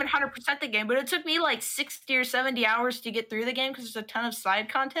 100%. I didn't even 100% the game, but it took me like 60 or 70 hours to get through the game because there's a ton of side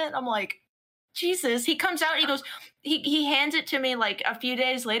content. I'm like, Jesus. He comes out and he goes, he hands it to me like a few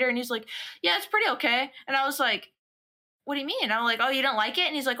days later, and he's like, yeah, it's pretty okay. And I was like, what do you mean? And I'm like, oh, you don't like it?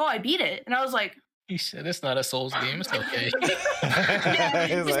 And he's like, oh, I beat it. And I was like, He said it's not a Souls game. It's okay. yeah.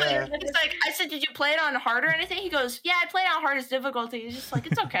 He's He's like, I said, did you play it on hard or anything? He goes, yeah, I played it on hardest difficulty. He's just like,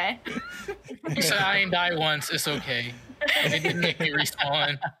 it's okay. He said I ain't died once. It's okay. It didn't make me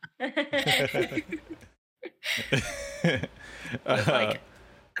respawn. Like,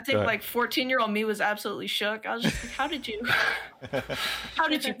 I think like 14-year-old me was absolutely shook. I was just like, how did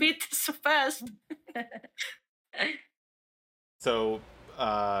you beat this so fast? So,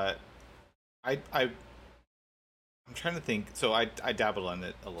 I'm trying to think. So I dabbled in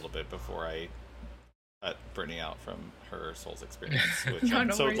it a little bit before I cut Brittany out from her Souls experience, which No, I'm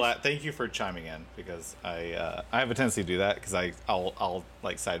no so worries. glad. Thank you for chiming in, because I have a tendency to do that because I'll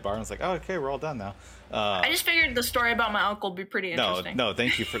like sidebar and it's like, oh, okay, we're all done now. I just figured the story about my uncle would be pretty interesting. No,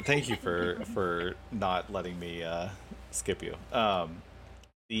 thank you for not letting me skip you.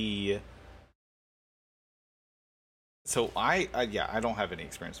 So I don't have any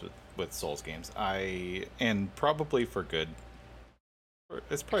experience with Souls games. And probably for good.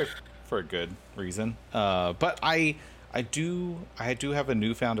 It's probably for a good reason. But I do have a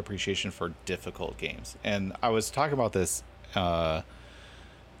newfound appreciation for difficult games, and I was talking about this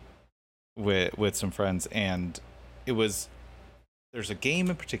with some friends, and there's a game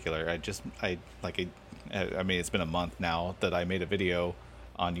in particular. I mean, it's been a month now that I made a video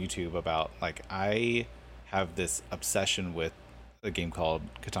on YouTube about, like, I have this obsession with a game called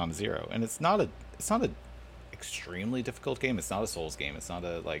Katana Zero, and it's not a extremely difficult game. It's not a Souls game. It's not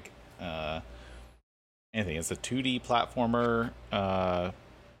a anything. It's a 2D platformer,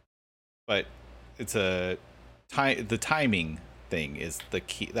 but it's the timing thing is the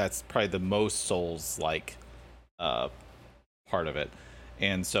key. That's probably the most Souls like part of it.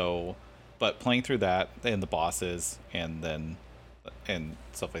 And so, but playing through that and the bosses and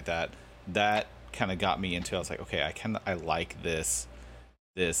stuff like that kind of got me into, I was like, okay, I like this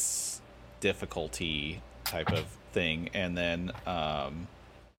difficulty type of thing. And then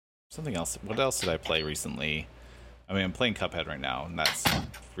something else. What else did I play recently? I mean, I'm playing Cuphead right now, and that's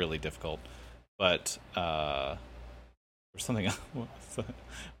really difficult. But there's something else.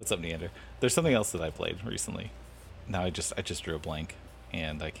 What's up, Neander? There's something else that I played recently. Now I just drew a blank,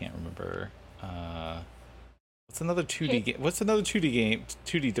 and I can't remember. What's another 2D game? What's another 2D game?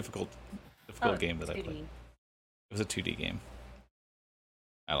 2D difficult game that I played. It was a 2D game.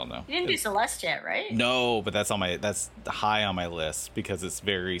 I don't know. You didn't do Celeste yet, right? No, but that's high on my list because it's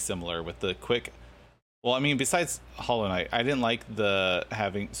very similar with the quick. Well, I mean, besides Hollow Knight, I didn't like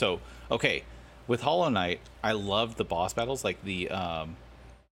with Hollow Knight, I loved the boss battles, like the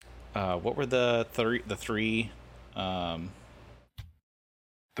what were the three The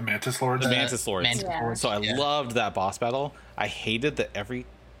Mantis Lords. The Mantis Lords. Yeah. So I loved that boss battle. I hated that every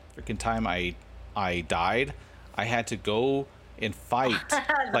freaking time I died, I had to go and fight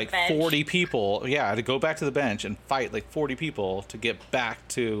like bench. 40 people. Yeah, I had to go back to the bench and fight like 40 people to get back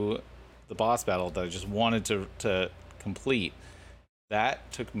to the boss battle that I just wanted to complete.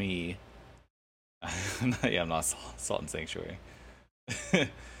 That took me. Yeah, I'm not Salt and Sanctuary.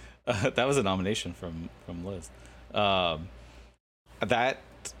 That was a nomination from Liz. That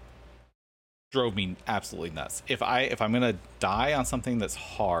drove me absolutely nuts. If I'm gonna die on something that's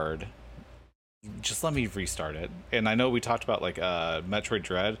hard, just let me restart it. And I know we talked about like Metroid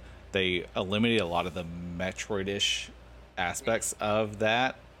Dread. They eliminated a lot of the Metroid-ish aspects of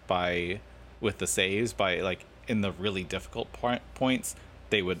that with the saves, by like in the really difficult points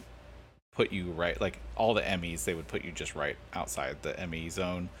they would put you right, like all the Emmys, they would put you just right outside the Emmy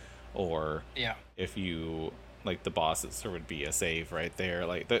zone, or if you like the bosses, there would be a save right there.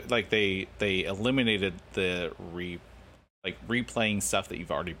 They eliminated the replaying stuff that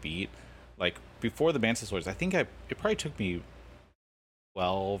you've already beat. Like before the Mantis Lords, I think it probably took me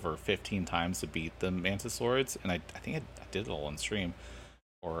 12 or 15 times to beat the Mantis Lords, and I think I did it all on stream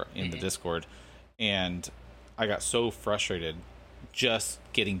or in the Discord, and I got so frustrated just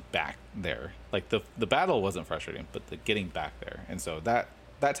getting back there. Like the battle wasn't frustrating, but the getting back there, and so that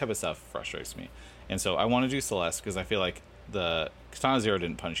type of stuff frustrates me. And so I want to do Celeste because I feel like the Katana Zero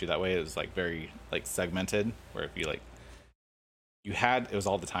didn't punish you that way. It was like very like segmented, where if you like it was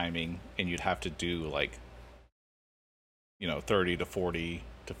all the timing, and you'd have to do like 30 to 40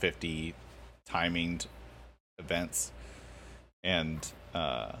 to 50 timinged events. And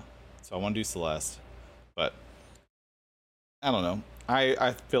so I want to do Celeste, but I don't know.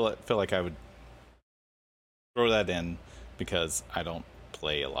 I feel like I would throw that in because I don't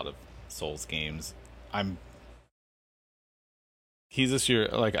play a lot of Souls games. He's this year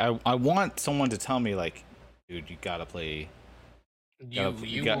like I want someone to tell me like, dude, you gotta play. You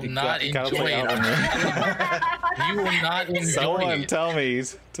will not gotta enjoy play it. Elden Ring. You will not enjoy Someone it. tell me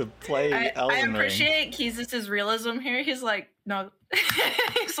to play I Elden Ring. appreciate Keezus' realism here. He's like, no.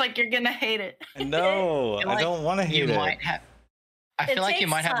 He's like, you're gonna hate it. No, feel I like don't want to hate You it. might have. I It feel like you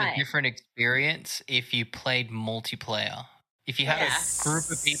takes might have a time. different experience if you played multiplayer. If you had Yeah. a group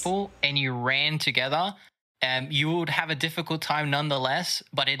of people and you ran together, you would have a difficult time nonetheless,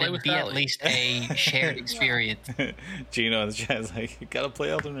 but Play it'd with be at Sally. least a shared experience. Gino in the chat is like, you gotta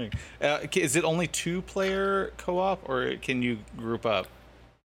play Elden Ring. Is it only 2-player co-op, or can you group up?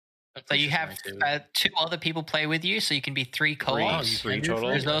 So you have 2 other people play with you, so you can be 3 co-ops. Three total?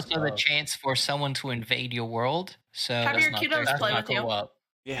 There's also the chance for someone to invade your world. So Have your Not- kiddos that's play not with you. co-op.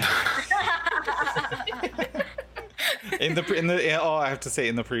 Yeah. I have to say,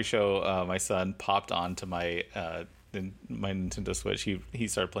 in the pre-show, my son popped onto my Nintendo Switch. He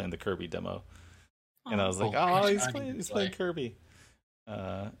started playing the Kirby demo, and I was like, cool. oh, he's Exciting playing to play. Kirby.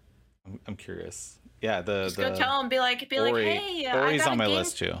 I'm curious. Yeah, Just go tell him, be like, Ori- hey, I Ori's got on a my game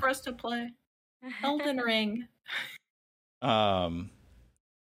list, too. for us to play. Elden Ring.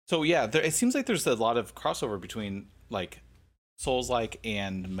 So yeah, it seems like there's a lot of crossover between like Souls-like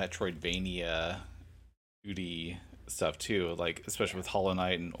and Metroidvania 2D stuff too, like especially with Hollow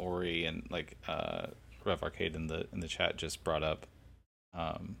Knight and Ori, and like Rev Arcade in the chat just brought up.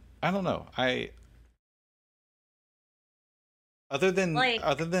 I don't know. Other than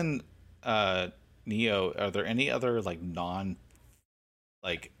Neo, are there any other like non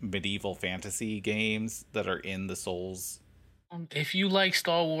like medieval fantasy games that are in the Souls? If you like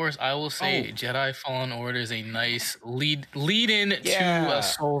Star Wars, I will say Oh. Jedi Fallen Order is a nice lead in Yeah. to a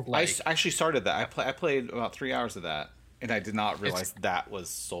Souls I like. actually started that. I played about 3 hours of that, and I did not realize that was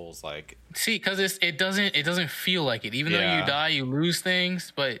Souls like. See, because it doesn't feel like it. Even though Yeah. you die, you lose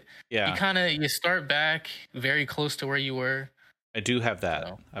things, but Yeah, you start back very close to where you were. I do have that.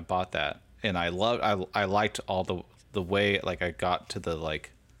 So. I bought that, and I liked all the way like I got to the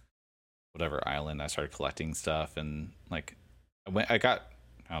like whatever island. I started collecting stuff, and like I got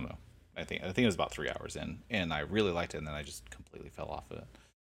I don't know. I think it was about 3 hours in, and I really liked it, and then I just completely fell off of it.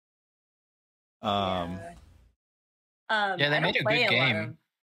 Yeah, they I made don't a play good lot game.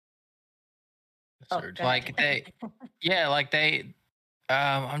 of- Surge. go ahead.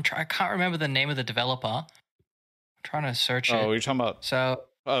 I can't remember the name of the developer. I'm trying to search Oh, it. you're talking about So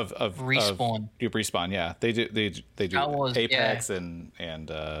of Respawn. Respawn, yeah. They do Star Wars, Apex and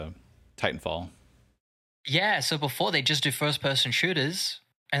Titanfall. Yeah, so before they just do first-person shooters,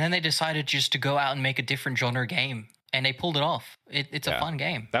 and then they decided just to go out and make a different genre game, and they pulled it off. It's a Yeah. fun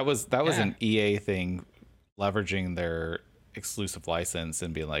game. That was Yeah. an EA thing, leveraging their exclusive license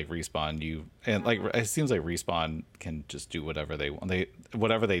and being like Respawn. Like it seems like Respawn can just do whatever they want.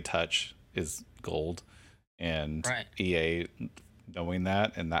 Whatever they touch is gold, and Right. EA knowing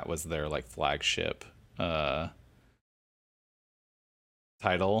that, and that was their like flagship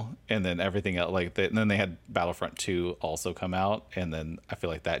title, and then everything else and then they had Battlefront 2 also come out, and then I feel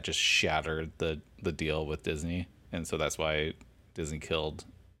like that just shattered the deal with Disney, and so that's why Disney killed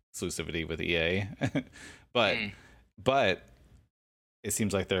exclusivity with EA. but it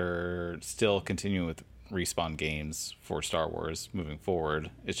seems like they're still continuing with Respawn games for Star Wars moving forward.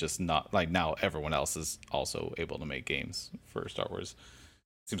 It's just not like now everyone else is also able to make games for Star Wars.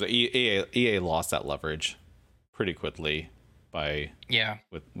 Seems like EA lost that leverage pretty quickly by Yeah.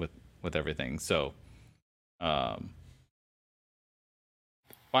 with everything. So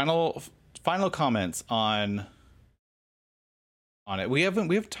final comments on it. We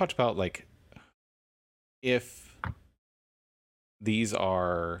haven't talked about like if these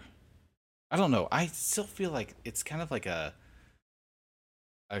are, I don't know. I still feel like it's kind of like a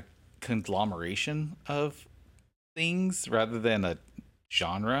conglomeration of things rather than a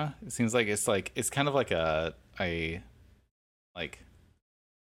genre. It seems like it's kind of like a like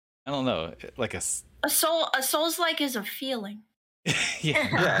I don't know, like A Souls like is a feeling.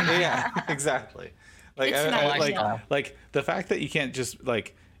 yeah, exactly. Like It's not like the fact that you can't just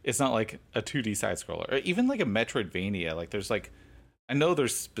like, it's not like a 2D side scroller or even like a Metroidvania. Like there's like, I know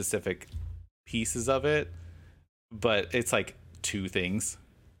there's specific pieces of it, but it's like two things.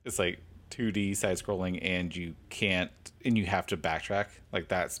 It's like 2D side scrolling, and you have to backtrack. Like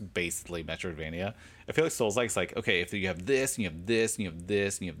that's basically Metroidvania. I feel like Souls like's like, okay, if you have this and you have this and you have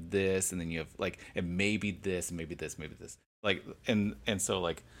this and you have this, and then you have like, and maybe this and maybe this, maybe this. Like and so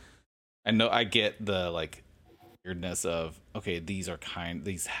like, I know I get the like weirdness of okay, these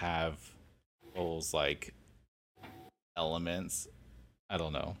have Souls like elements. I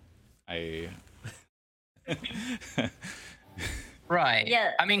don't know. Right.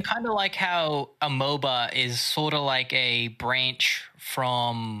 Yeah. I mean, kind of like how a MOBA is sort of like a branch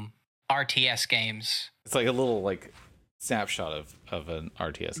from RTS games. It's like a little like snapshot of an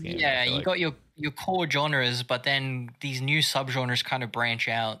RTS game. Yeah, you got your core genres, but then these new subgenres kind of branch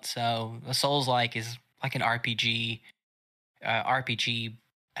out. So a Souls-like is like an RPG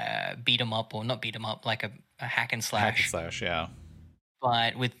beat 'em up, or not beat 'em up, like a hack and slash. Hack and slash, yeah.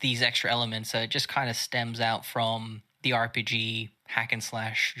 But with these extra elements, so it just kind of stems out from the RPG hack and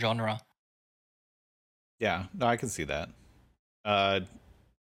slash genre. Yeah, no, I can see that.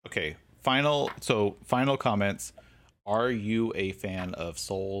 Okay, final comments. Are you a fan of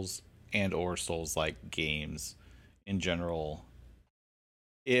Souls and or Souls-like games in general?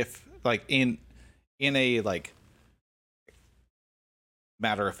 If like in a like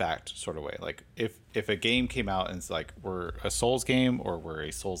matter of fact sort of way, like if a game came out and it's like we're a Souls game or we're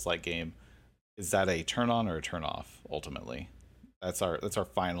a Souls-like game, is that a turn on or a turn off ultimately? That's our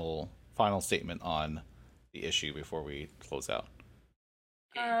final statement on the issue before we close out.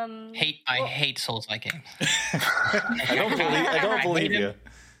 I hate Souls-like games. I don't believe you.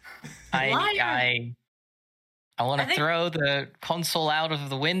 I want to throw the console out of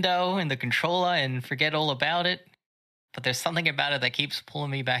the window and the controller and forget all about it. But there's something about it that keeps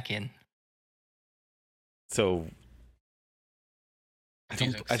pulling me back in. So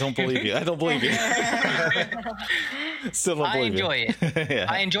I don't believe you. I don't believe you. Still don't believe enjoy you. it. Yeah.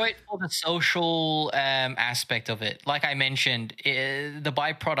 I enjoy it for the social aspect of it. Like I mentioned, the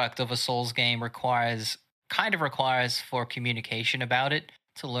byproduct of a Souls game requires for communication about it,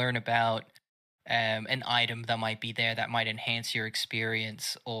 to learn about an item that might be there that might enhance your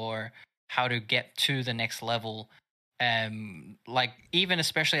experience, or how to get to the next level. Like even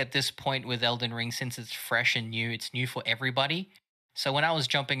especially at this point with Elden Ring, since it's fresh and new, it's new for everybody. So when I was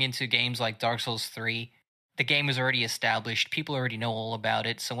jumping into games like Dark Souls 3, the game is already established. People already know all about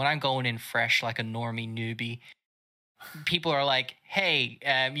it. So when I'm going in fresh, like a normie newbie, people are like, hey,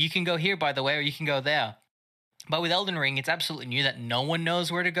 you can go here, by the way, or you can go there. But with Elden Ring, it's absolutely new that no one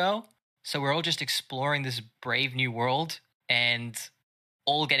knows where to go. So we're all just exploring this brave new world and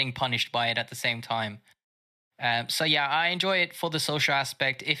all getting punished by it at the same time. So yeah, I enjoy it for the social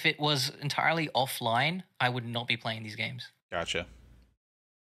aspect. If it was entirely offline, I would not be playing these games. Gotcha.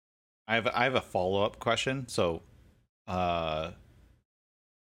 I have a follow-up question. So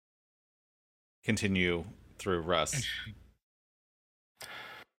continue through Russ.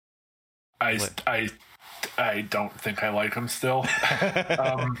 I don't think I like him still.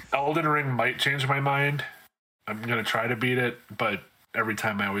 Elden Ring might change my mind. I'm gonna try to beat it, but every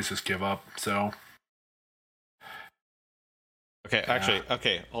time I always just give up. So Okay, actually,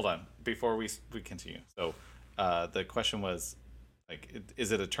 okay, hold on. Before we continue, so the question was like,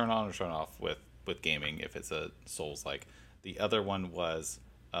 is it a turn on or turn off with gaming if it's a Souls like? The other one was,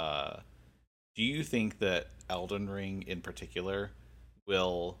 do you think that Elden Ring in particular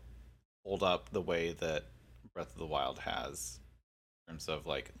will hold up the way that Breath of the Wild has in terms of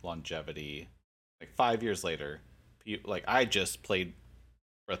like longevity? Like 5 years later, like I just played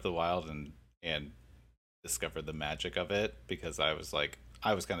Breath of the Wild and discovered the magic of it because I was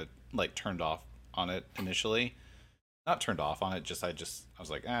kind of like turned off on it initially. Not turned off on it, I was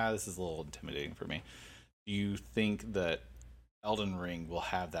like, this is a little intimidating for me. Do you think that Elden Ring will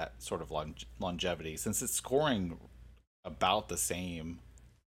have that sort of longevity since it's scoring about the same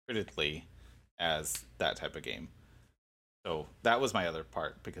critically as that type of game? So that was my other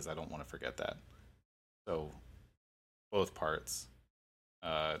part because I don't want to forget that. So both parts,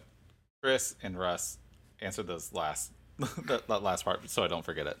 Chris and Russ, answer those that last part so I don't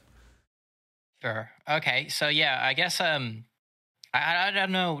forget it. Sure. Okay. So yeah, I guess I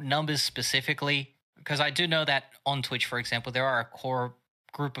don't know numbers specifically, because I do know that on Twitch, for example, there are a core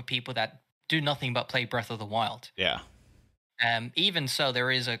group of people that do nothing but play Breath of the Wild. Yeah. Even so, there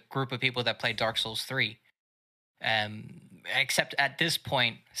is a group of people that play Dark Souls 3. Except at this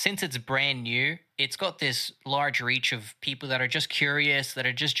point, since it's brand new, it's got this large reach of people that are just curious, that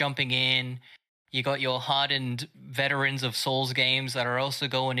are just jumping in. You got your hardened veterans of Souls games that are also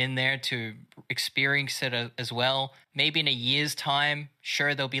going in there to experience it as well. Maybe in a year's time,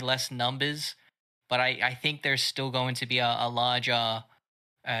 sure, there'll be less numbers, but I think there's still going to be a larger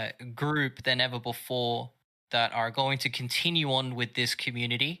group than ever before that are going to continue on with this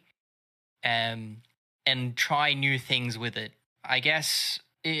community and try new things with it. I guess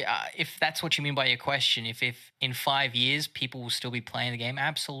if that's what you mean by your question, if in 5 years people will still be playing the game,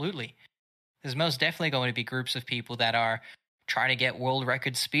 absolutely. There's most definitely going to be groups of people that are trying to get world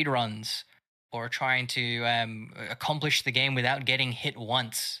record speedruns or trying to accomplish the game without getting hit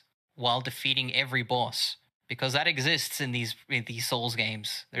once while defeating every boss, because that exists in these Souls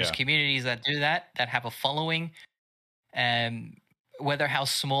games. There's communities that do that have a following, whether how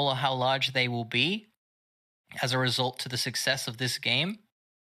small or how large they will be as a result to the success of this game,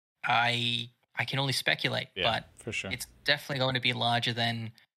 I can only speculate, but for sure, it's definitely going to be larger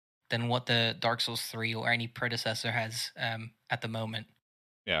than what the Dark Souls 3 or any predecessor has at the moment.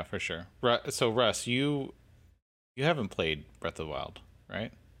 Yeah, for sure. So Russ, you haven't played Breath of the Wild,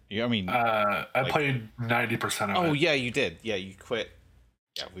 right? I played 90% of it. Oh yeah, you did. Yeah, you quit.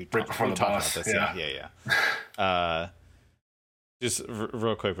 Yeah, we right before the boss. About this. Yeah. Just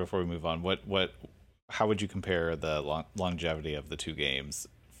real quick before we move on, how would you compare the longevity of the two games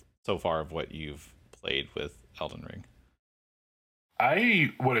so far of what you've played with Elden Ring?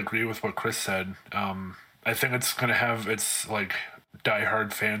 I would agree with what Chris said. I think it's going to have its like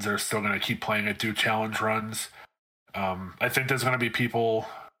diehard fans that are still going to keep playing it, do challenge runs. I think there's going to be people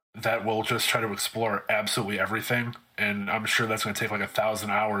that will just try to explore absolutely everything, and I'm sure that's going to take like 1,000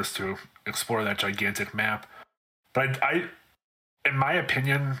 hours to explore that gigantic map. But I, in my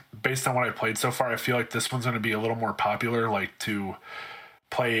opinion, based on what I played so far, I feel like this one's going to be a little more popular, like to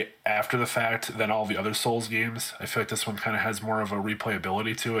play after the fact than all the other Souls games. I feel like this one kind of has more of a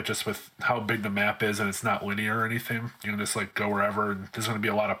replayability to it, just with how big the map is, and it's not linear or anything. You can just like go wherever, and there's going to be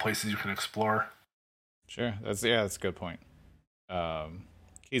a lot of places you can explore. Sure, that's a good point.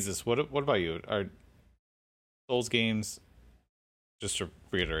 Jesus, what about you? Are Souls games, just to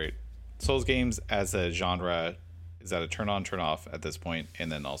reiterate, Souls games as a genre, is that a turn on, turn off at this point? And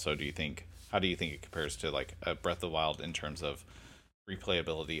then also, how do you think it compares to like a Breath of the Wild in terms of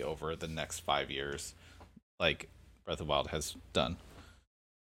replayability over the next 5 years, like Breath of the Wild has done?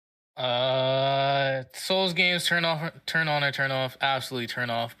 Souls games turn on or turn off, absolutely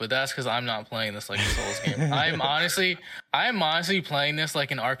turn off, but that's because I'm not playing this like a Souls game. I'm honestly playing this like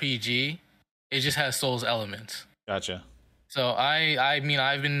an RPG. It just has Souls elements. Gotcha. So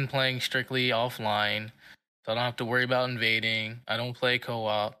I've been playing strictly offline, so I don't have to worry about invading. I don't play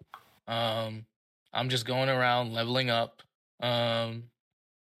co-op. I'm just going around leveling up.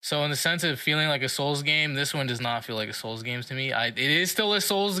 So in the sense of feeling like a Souls game, this one does not feel like a Souls game to me. It is still a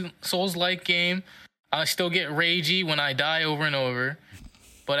Souls-like game. I still get ragey when I die over and over,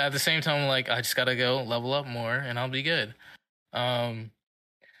 but at the same time, like, I just gotta go level up more and I'll be good.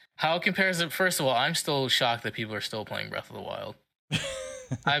 How it compares it? First of all, I'm still shocked that people are still playing Breath of the Wild.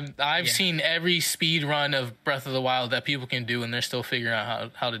 I've seen every speed run of Breath of the Wild that people can do, and they're still figuring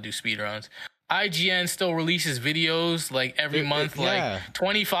out how to do speed runs. IGN still releases videos like every month, like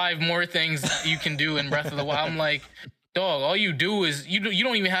 25 more things you can do in Breath of the Wild. I'm like, dog, all you do is you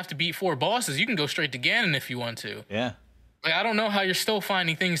don't even have to beat 4 bosses. You can go straight to Ganon if you want to. Yeah. Like, I don't know how you're still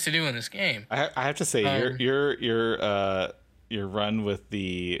finding things to do in this game. I have to say, your run with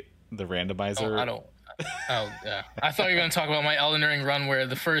the randomizer. Yeah. I thought you were going to talk about my Elden Ring run where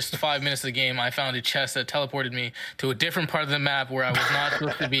the first 5 minutes of the game I found a chest that teleported me to a different part of the map where I was not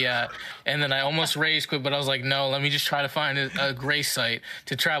supposed to be at, and then I almost rage quit, but I was like, no, let me just try to find a grace site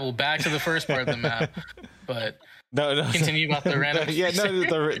to travel back to the first part of the map. But no. Continue about the randomizer. Yeah, no,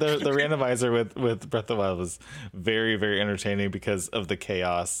 the randomizer with Breath of the Wild was very, very entertaining because of the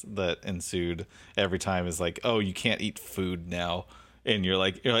chaos that ensued every time. Is like, oh, you can't eat food now. And you're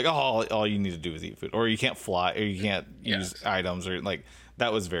like, oh, all you need to do is eat food, or you can't fly, or you can't use items, or like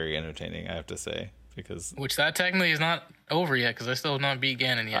that was very entertaining, I have to say, because which that technically is not over yet because I still have not beat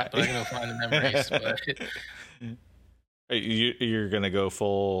Ganon yet, but I can go find the memories. But you're gonna go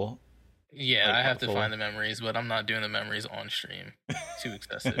full. Yeah, like, I have to find the memories, but I'm not doing the memories on stream. Too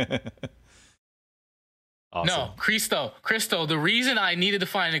excessive. Awesome. No, Christo. The reason I needed to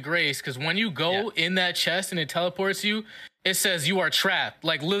find a grace because when you go in that chest and it teleports you. It says you are trapped.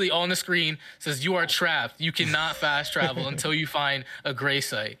 Like, literally on the screen says you are trapped. You cannot fast travel until you find a gray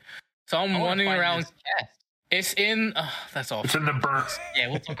site. So I'm wandering around. It's in. That's awful. It's in the burnt. Yeah,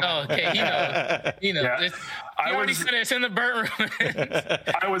 we'll talk about it. Okay, he knows. Yeah. He already said it's in the burnt room.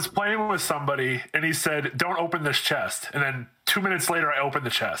 I was playing with somebody, and he said, "Don't open this chest." And then 2 minutes later, I opened the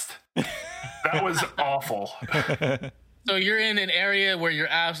chest. That was awful. So you're in an area where you're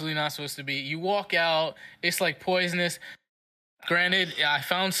absolutely not supposed to be. You walk out. It's like poisonous. Granted, I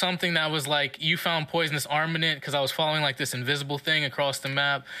found something that was like, you found poisonous armament in it because I was following like this invisible thing across the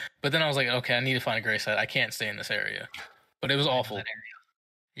map. But then I was like, okay, I need to find a gray site. I can't stay in this area. But it was awful.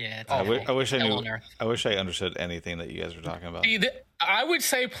 Yeah, it's awful. I wish I knew. I wish I understood anything that you guys were talking about. I would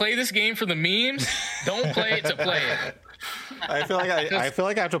say play this game for the memes. Don't play it to play it. I feel like I feel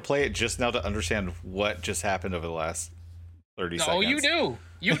like I have to play it just now to understand what just happened over the last 30 seconds. Oh, you do.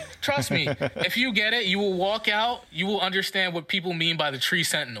 You trust me. If you get it, you will walk out. You will understand what people mean by the tree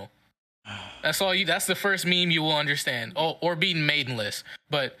sentinel. That's all you. That's the first meme you will understand. Oh, or being maidenless.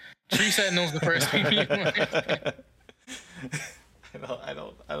 But tree sentinel's the first meme you will understand. I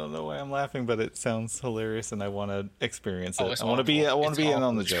don't know why I'm laughing, but it sounds hilarious, and I want to experience it. It's I want to be awful. It's in on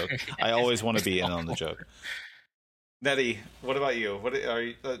awful. the joke. I always want to be in on the joke. Nettie, what about you? What are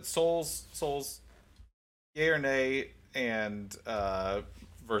you? Souls, yay or nay, and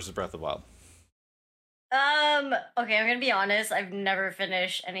versus Breath of the Wild. Okay, I'm gonna be honest. I've never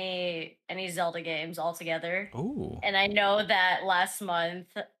finished any Zelda games altogether, Ooh. and I know that last month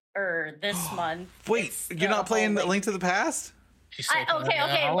or this month. Wait, it's you're not the playing whole, Link to the Past? She's so okay.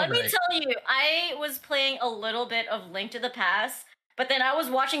 Let me alright. tell you, I was playing a little bit of Link to the Past, but then I was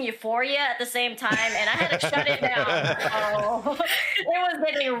watching Euphoria at the same time, and I had to shut it down. So it was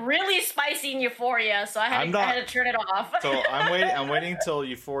getting really spicy in Euphoria, so I had to turn it off. So I'm waiting till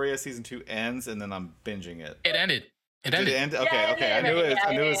Euphoria season 2 ends, and then I'm binging it. It ended. It Did ended. it end? Yeah, Okay. it I knew ended. it.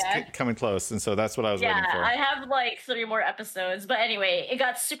 I knew it was Yeah. coming close, and so that's what I was waiting Yeah, for. I have like 3 more episodes, but anyway, it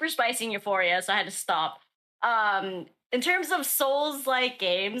got super spicy in Euphoria, so I had to stop. In terms of Souls-like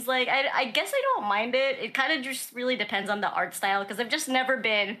games, like I guess I don't mind it. It kind of just really depends on the art style, because I've just never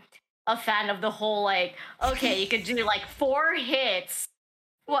been a fan of the whole like, okay, you could do like 4 hits.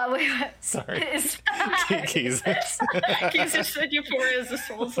 What? Sorry. It's Keys. Keys just said Euphoria is a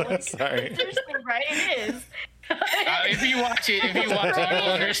Souls-like. Sorry. seriously, right? It is. If you watch it, you will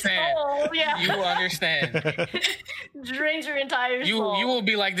understand. Oh, yeah. You will understand. Drains your entire You soul. will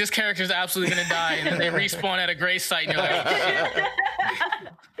be like, this character's absolutely gonna die, and then they respawn at a grave site, and you're like,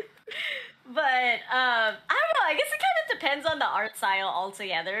 But I don't know. I guess it kind of depends on the art style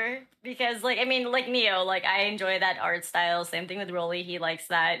altogether. Because, like, I mean, like Neo, like I enjoy that art style. Same thing with Rolly, he likes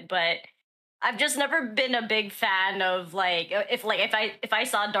that. But I've just never been a big fan of if I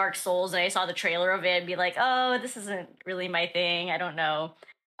saw Dark Souls and I saw the trailer of it, I'd be like, oh, this isn't really my thing. I don't know.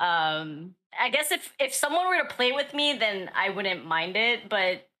 I guess if someone were to play with me, then I wouldn't mind it.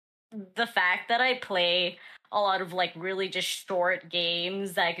 But the fact that I play a lot of like really just short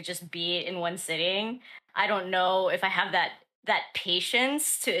games that I could just beat in one sitting, I don't know if I have that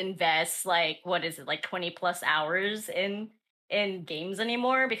patience to invest like 20 plus hours in games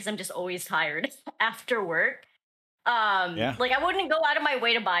anymore, because I'm just always tired after work. Yeah. Like I wouldn't go out of my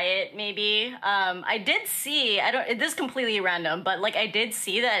way to buy it, maybe. I did see, this is completely random, but like I did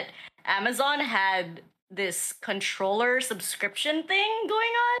see that Amazon had this controller subscription thing going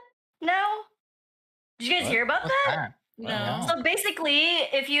on now. Did you guys hear about that? No. So basically,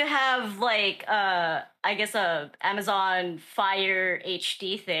 if you have like I guess a Amazon Fire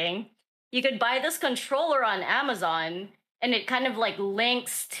HD thing, you could buy this controller on Amazon, and it kind of like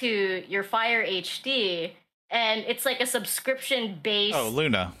links to your Fire HD, and it's like a subscription based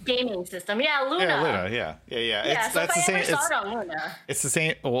Luna. gaming system. Yeah, Luna. Yeah, Luna. Yeah. Yeah, so That's if the I ever same. saw it on Luna. It's the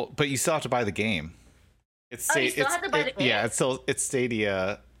same. Well, but you still have to buy the game. It's Oh, you still have to buy the game? Yeah, it's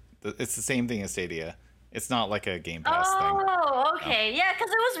Stadia. It's the same thing as Stadia. It's not like a Game Pass thing. Oh, okay. Yeah, because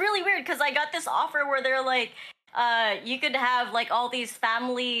it was really weird, because I got this offer where they're like, you could have like all these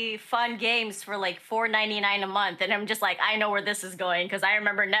family fun games for like $4.99 a month, and I'm just like, I know where this is going, because I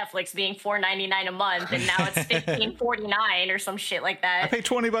remember Netflix being $4.99 a month, and now it's $15.49 or some shit like I that. pay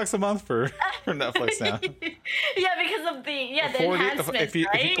 $20 a month for Netflix now. Yeah, because of the 40 enhancements, if you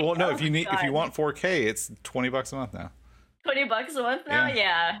right? if you God. want 4K, it's $20 a month now. $20 a month now.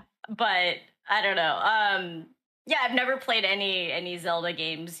 Yeah, but I don't know. Yeah, I've never played any Zelda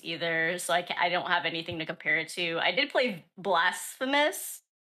games either, so I don't have anything to compare it to. I did play Blasphemous,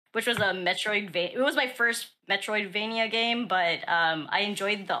 which was a Metroidvania. It was my first Metroidvania game, but I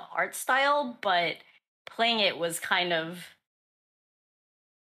enjoyed the art style, but playing it was kind of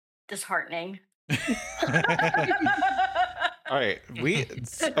disheartening. All right,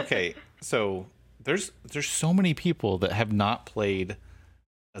 okay. So there's so many people that have not played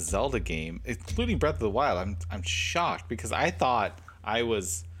a Zelda game, including Breath of the Wild. I'm shocked, because I thought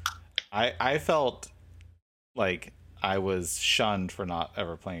I felt like I was shunned for not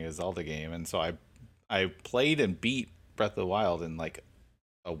ever playing a Zelda game, and so I played and beat Breath of the Wild in like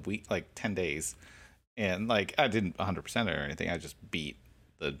a week, like 10 days, and like I didn't 100% it or anything. I just beat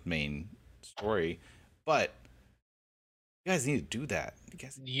the main story, but you guys need to do that.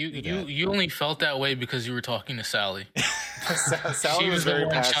 you only felt that way because you were talking to Sally. Sally She was was the very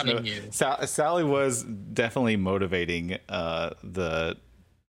one passionate. shunning you. Sally was definitely motivating the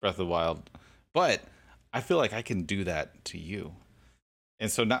Breath of the Wild, but I feel like I can do that to you.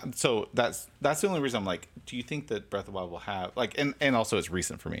 And so that's the only reason I'm like, do you think that Breath of the Wild will have like, and also it's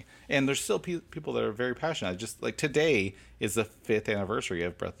recent for me, and there's still people that are very passionate. Just like today is the 5th anniversary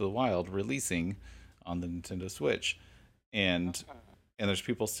of Breath of the Wild releasing on the Nintendo Switch, and there's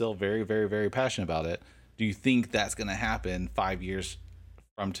people still very, very, very passionate about it. Do you think that's going to happen 5 years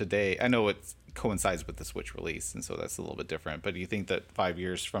from today? I know it coincides with the Switch release, and so that's a little bit different. But do you think that 5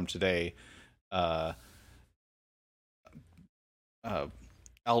 years from today,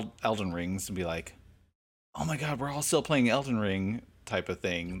 Elden Rings and be like, oh my god, we're all still playing Elden Ring type of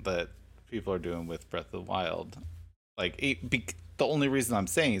thing that people are doing with Breath of the Wild? Like, the only reason I'm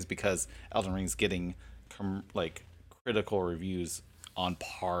saying is because Elden Ring's getting like critical reviews on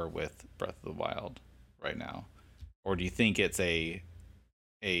par with Breath of the Wild right now. Or do you think it's a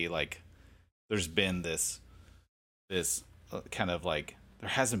like there's been this kind of like there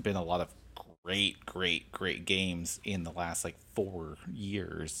hasn't been a lot of great games in the last like 4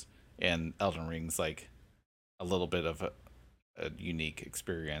 years, and Elden Ring's like a little bit of a unique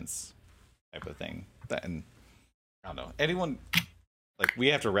experience type of thing. That, and I don't know, anyone, like, we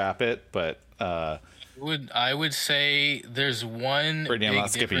have to wrap it, but I would say there's one Brittany, I'm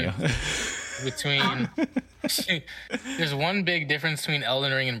not skipping you. between there's one big difference between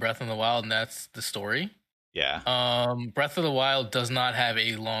Elden Ring and Breath of the Wild, and that's the story. Yeah. Breath of the Wild does not have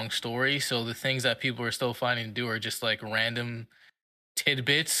a long story, so the things that people are still finding to do are just like random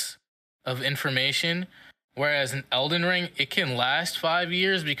tidbits of information. Whereas in Elden Ring, it can last 5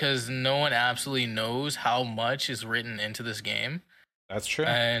 years because no one absolutely knows how much is written into this game. That's true.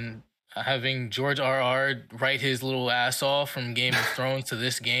 And having George R.R. write his little ass off from Game of Thrones to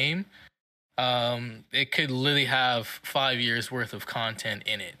this game, it could literally have 5 years worth of content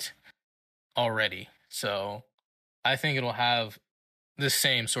in it already. So I think it'll have the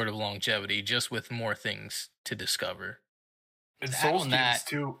same sort of longevity, just with more things to discover. And To add Souls on games that-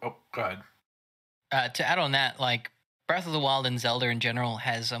 too. Oh, go ahead. To add on that, like Breath of the Wild and Zelda in general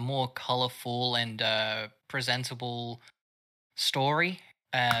has a more colorful and presentable story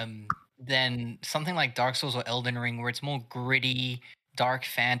than something like Dark Souls or Elden Ring, where it's more gritty, dark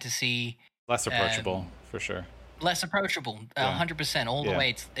fantasy, Less approachable, for sure. less approachable. Yeah. 100% all the Yeah.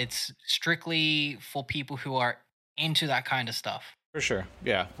 way. It's strictly for people who are into that kind of stuff. For sure.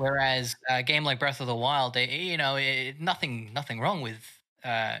 Yeah. Whereas a game like Breath of the Wild, nothing wrong with.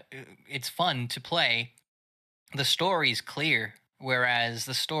 It's fun to play. The story's clear, whereas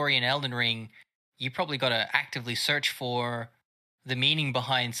the story in Elden Ring, you probably got to actively search for the meaning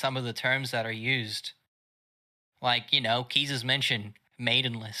behind some of the terms that are used. Like, Keys has mentioned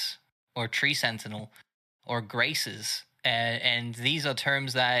Maidenless or Tree Sentinel or Graces, and these are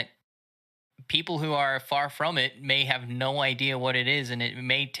terms that people who are far from it may have no idea what it is, and it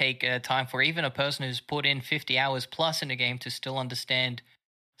may take time for even a person who's put in 50 hours plus in a game to still understand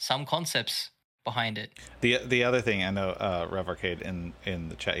some concepts behind it. The other thing, I know, Rev Arcade in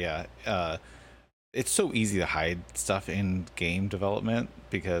the chat, yeah, it's so easy to hide stuff in game development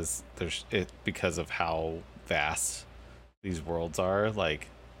because because of how vast these worlds are, like,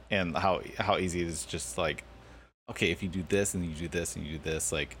 and how easy it is just like, okay, if you do this and you do this and you do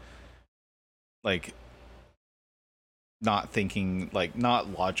this, like not thinking, like,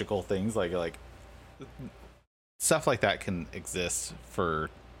 not logical things, like stuff like that can exist for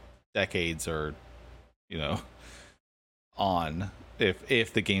decades, or on,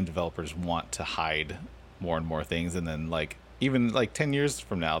 if the game developers want to hide more and more things, and then like even like 10 years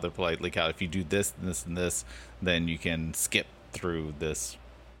from now they'll probably leak out, if you do this and this and this, then you can skip through this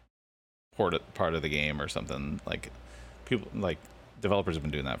part of the game or something. Like, people, like, developers have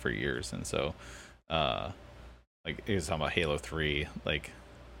been doing that for years, and so like, he was talking about Halo 3, like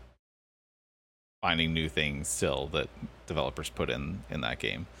finding new things still that developers put in that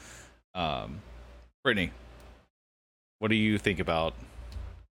game. Brittany, what do you think about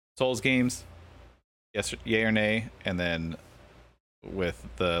Souls games? Yes, yay or nay? And then with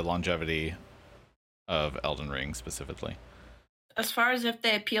the longevity of Elden Ring specifically. As far as if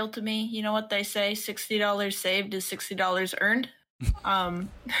they appeal to me, you know what they say, $60 saved is $60 earned.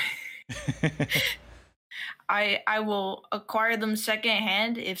 I will acquire them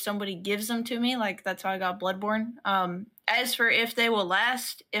secondhand if somebody gives them to me. Like, that's how I got Bloodborne. As for if they will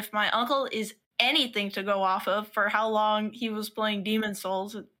last, if my uncle is anything to go off of for how long he was playing Demon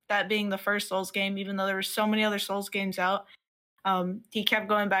Souls, that being the first Souls game, even though there were so many other Souls games out, he kept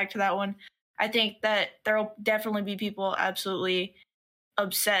going back to that one. I think that there will definitely be people absolutely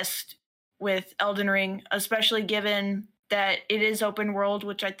obsessed with Elden Ring, especially given that it is open world,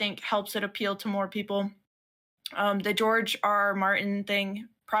 which I think helps it appeal to more people. The George R.R. Martin thing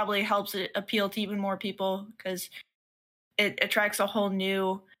probably helps it appeal to even more people, because it attracts a whole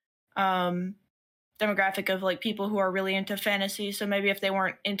new demographic of like people who are really into fantasy. So maybe if they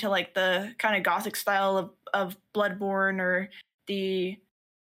weren't into like the kind of gothic style of Bloodborne or the,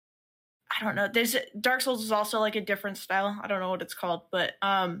 I don't know, there's Dark Souls is also like a different style. I don't know what it's called, but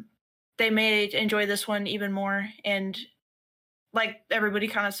they may enjoy this one even more. And like everybody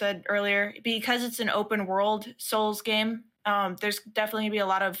kind of said earlier, because it's an open world Souls game, there's definitely gonna be a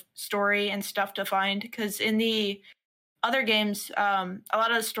lot of story and stuff to find, because in the other games, a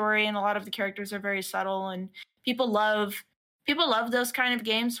lot of the story and a lot of the characters are very subtle, and people love those kind of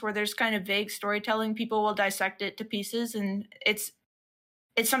games where there's kind of vague storytelling. People will dissect it to pieces, and it's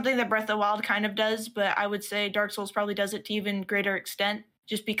something that Breath of the Wild kind of does, but I would say Dark Souls probably does it to even greater extent,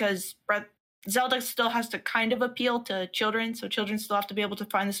 just because Zelda still has to kind of appeal to children, so children still have to be able to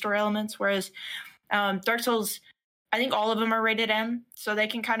find the story elements, whereas Dark Souls, I think all of them are rated M, so they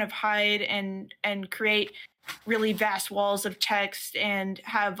can kind of hide and create really vast walls of text and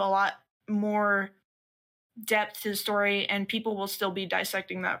have a lot more depth to the story, and people will still be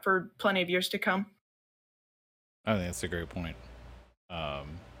dissecting that for plenty of years to come. I think that's a great point. I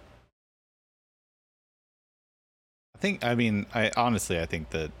think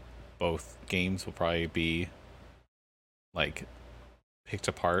that both games will probably be like picked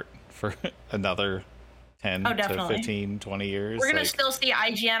apart for another 10 to 15, 20 years. We're going to still see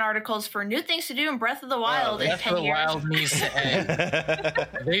IGN articles for new things to do in Breath of the Wild in 10 years. Breath of the Wild needs to end.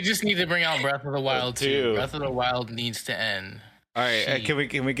 They just need to bring out Breath of the Wild 2. Breath of the Wild needs to end. All right, can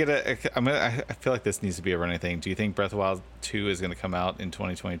we get I feel like this needs to be a running thing. Do you think Breath of the Wild 2 is going to come out in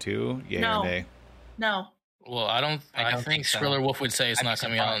 2022? Yay or nay? No. Well, I think so. Skriller Wolf would say it's not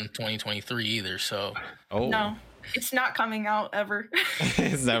coming out in 2023 either, so. Oh. No. It's not coming out ever.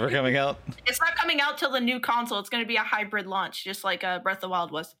 It's never coming out? It's not coming out till the new console. It's going to be a hybrid launch, just like Breath of the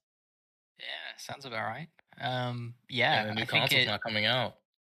Wild was. Yeah, sounds about right. The new console's not coming out.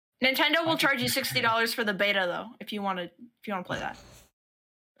 Nintendo will charge you $60 for the beta, though, if you want to play that.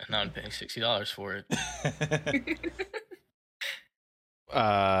 And I'm paying $60 for it.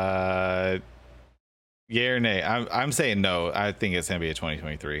 Yeah or nay? I'm saying no. I think it's gonna be a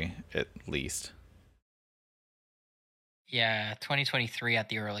 2023 at least. Yeah, 2023 at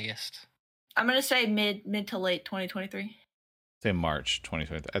the earliest. I'm gonna say mid to late 2023. Say March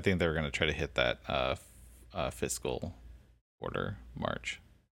 2023. I think they're gonna try to hit that fiscal quarter March.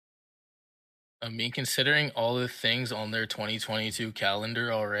 I mean, considering all the things on their 2022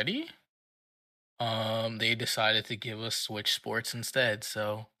 calendar already, they decided to give us Switch Sports instead.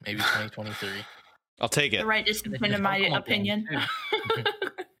 So maybe 2023. I'll take it. The right decision, in my opinion.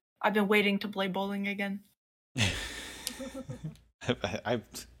 I've been waiting to play bowling again.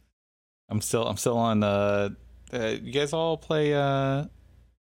 I'm still on. You guys all play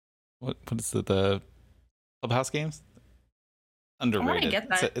what is it, the Clubhouse games? Underrated. I get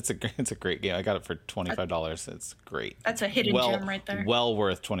that. It's a great game. I got it for $25. It's great. That's a hidden gem right there. Well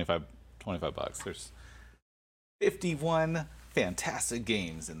worth $25. There's 51 fantastic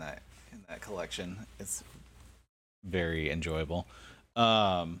games in that collection. It's very enjoyable.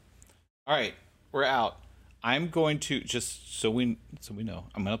 All right, we're out. I'm going to, just so we know,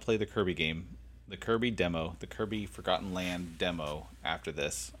 I'm going to play the Kirby game, the Kirby demo, the Kirby Forgotten Land demo after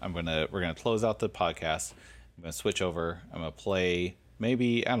this. We're going to close out the podcast. I'm going to switch over. I'm going to play,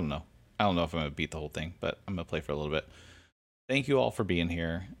 maybe, I don't know if I'm going to beat the whole thing, but I'm going to play for a little bit. Thank you all for being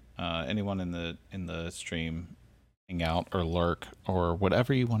here. Anyone in the stream, hang out or lurk or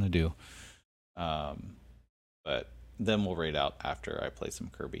whatever you want to do. But then we'll raid out after I play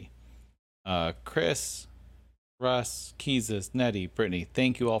some Kirby. Chris, Russ, Keezus, Nettie, Brittany,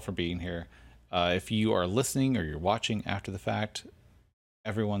 thank you all for being here. If you are listening or you're watching after the fact,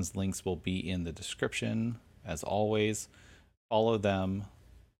 everyone's links will be in the description. As always, follow them.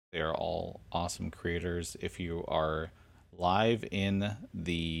 They are all awesome creators. If you are live in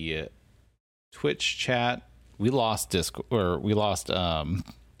the Twitch chat, we lost YouTube.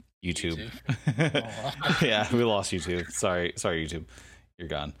 Yeah, we lost YouTube. Sorry, YouTube, you're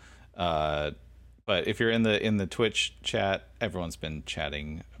gone. But if you're in the Twitch chat, everyone's been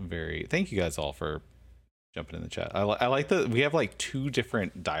chatting Thank you guys all for jumping in the chat. I like that we have like two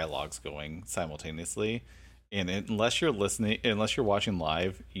different dialogues going simultaneously, and unless you're watching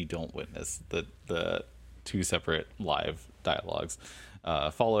live, you don't witness the two separate live dialogues.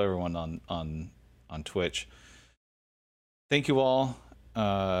 Follow everyone on Twitch. Thank you all.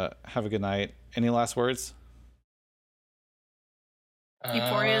 Have a good night. Any last words?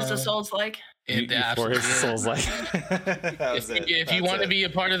 Euphoria is the Souls-like. Euphoria is the Souls-like. If you want to be a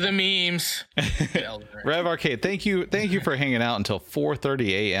part of the memes, Rev Arcade, thank you for hanging out until 4:30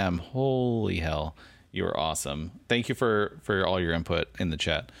 a.m. Holy hell, You were awesome. Thank you for all your input in the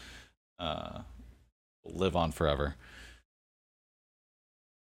chat. Live on forever.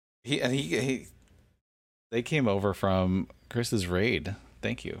 They came over from Chris's raid.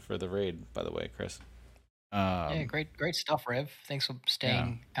 Thank you for the raid, by the way, Chris. Yeah, great stuff, Rev. Thanks for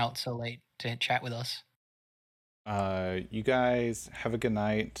staying out so late to chat with us. You guys have a good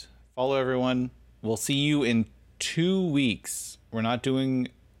night. Follow everyone. We'll see you in 2 weeks. We're not doing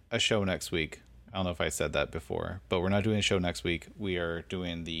a show next week. I don't know if I said that before, but we're not doing a show next week. We are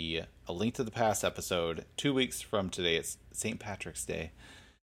doing A Link to the Past episode 2 weeks from today. It's St. Patrick's Day.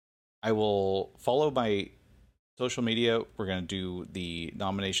 I will follow my social media. We're going to do the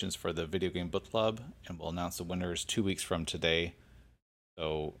nominations for the Video Game Book Club, and we'll announce the winners 2 weeks from today.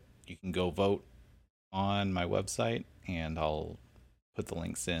 So you can go vote on my website, and I'll put the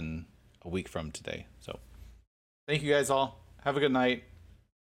links in a week from today. So thank you guys all. Have a good night.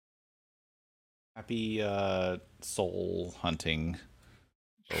 Happy soul hunting,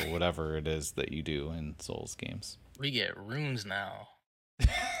 or whatever it is that you do in Souls games. We get runes now.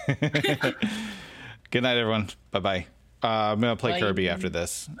 Good night, everyone. Bye-bye. I'm going to play Bye. Kirby after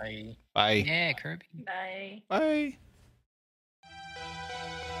this. Bye. Bye. Yeah, Kirby. Bye. Bye.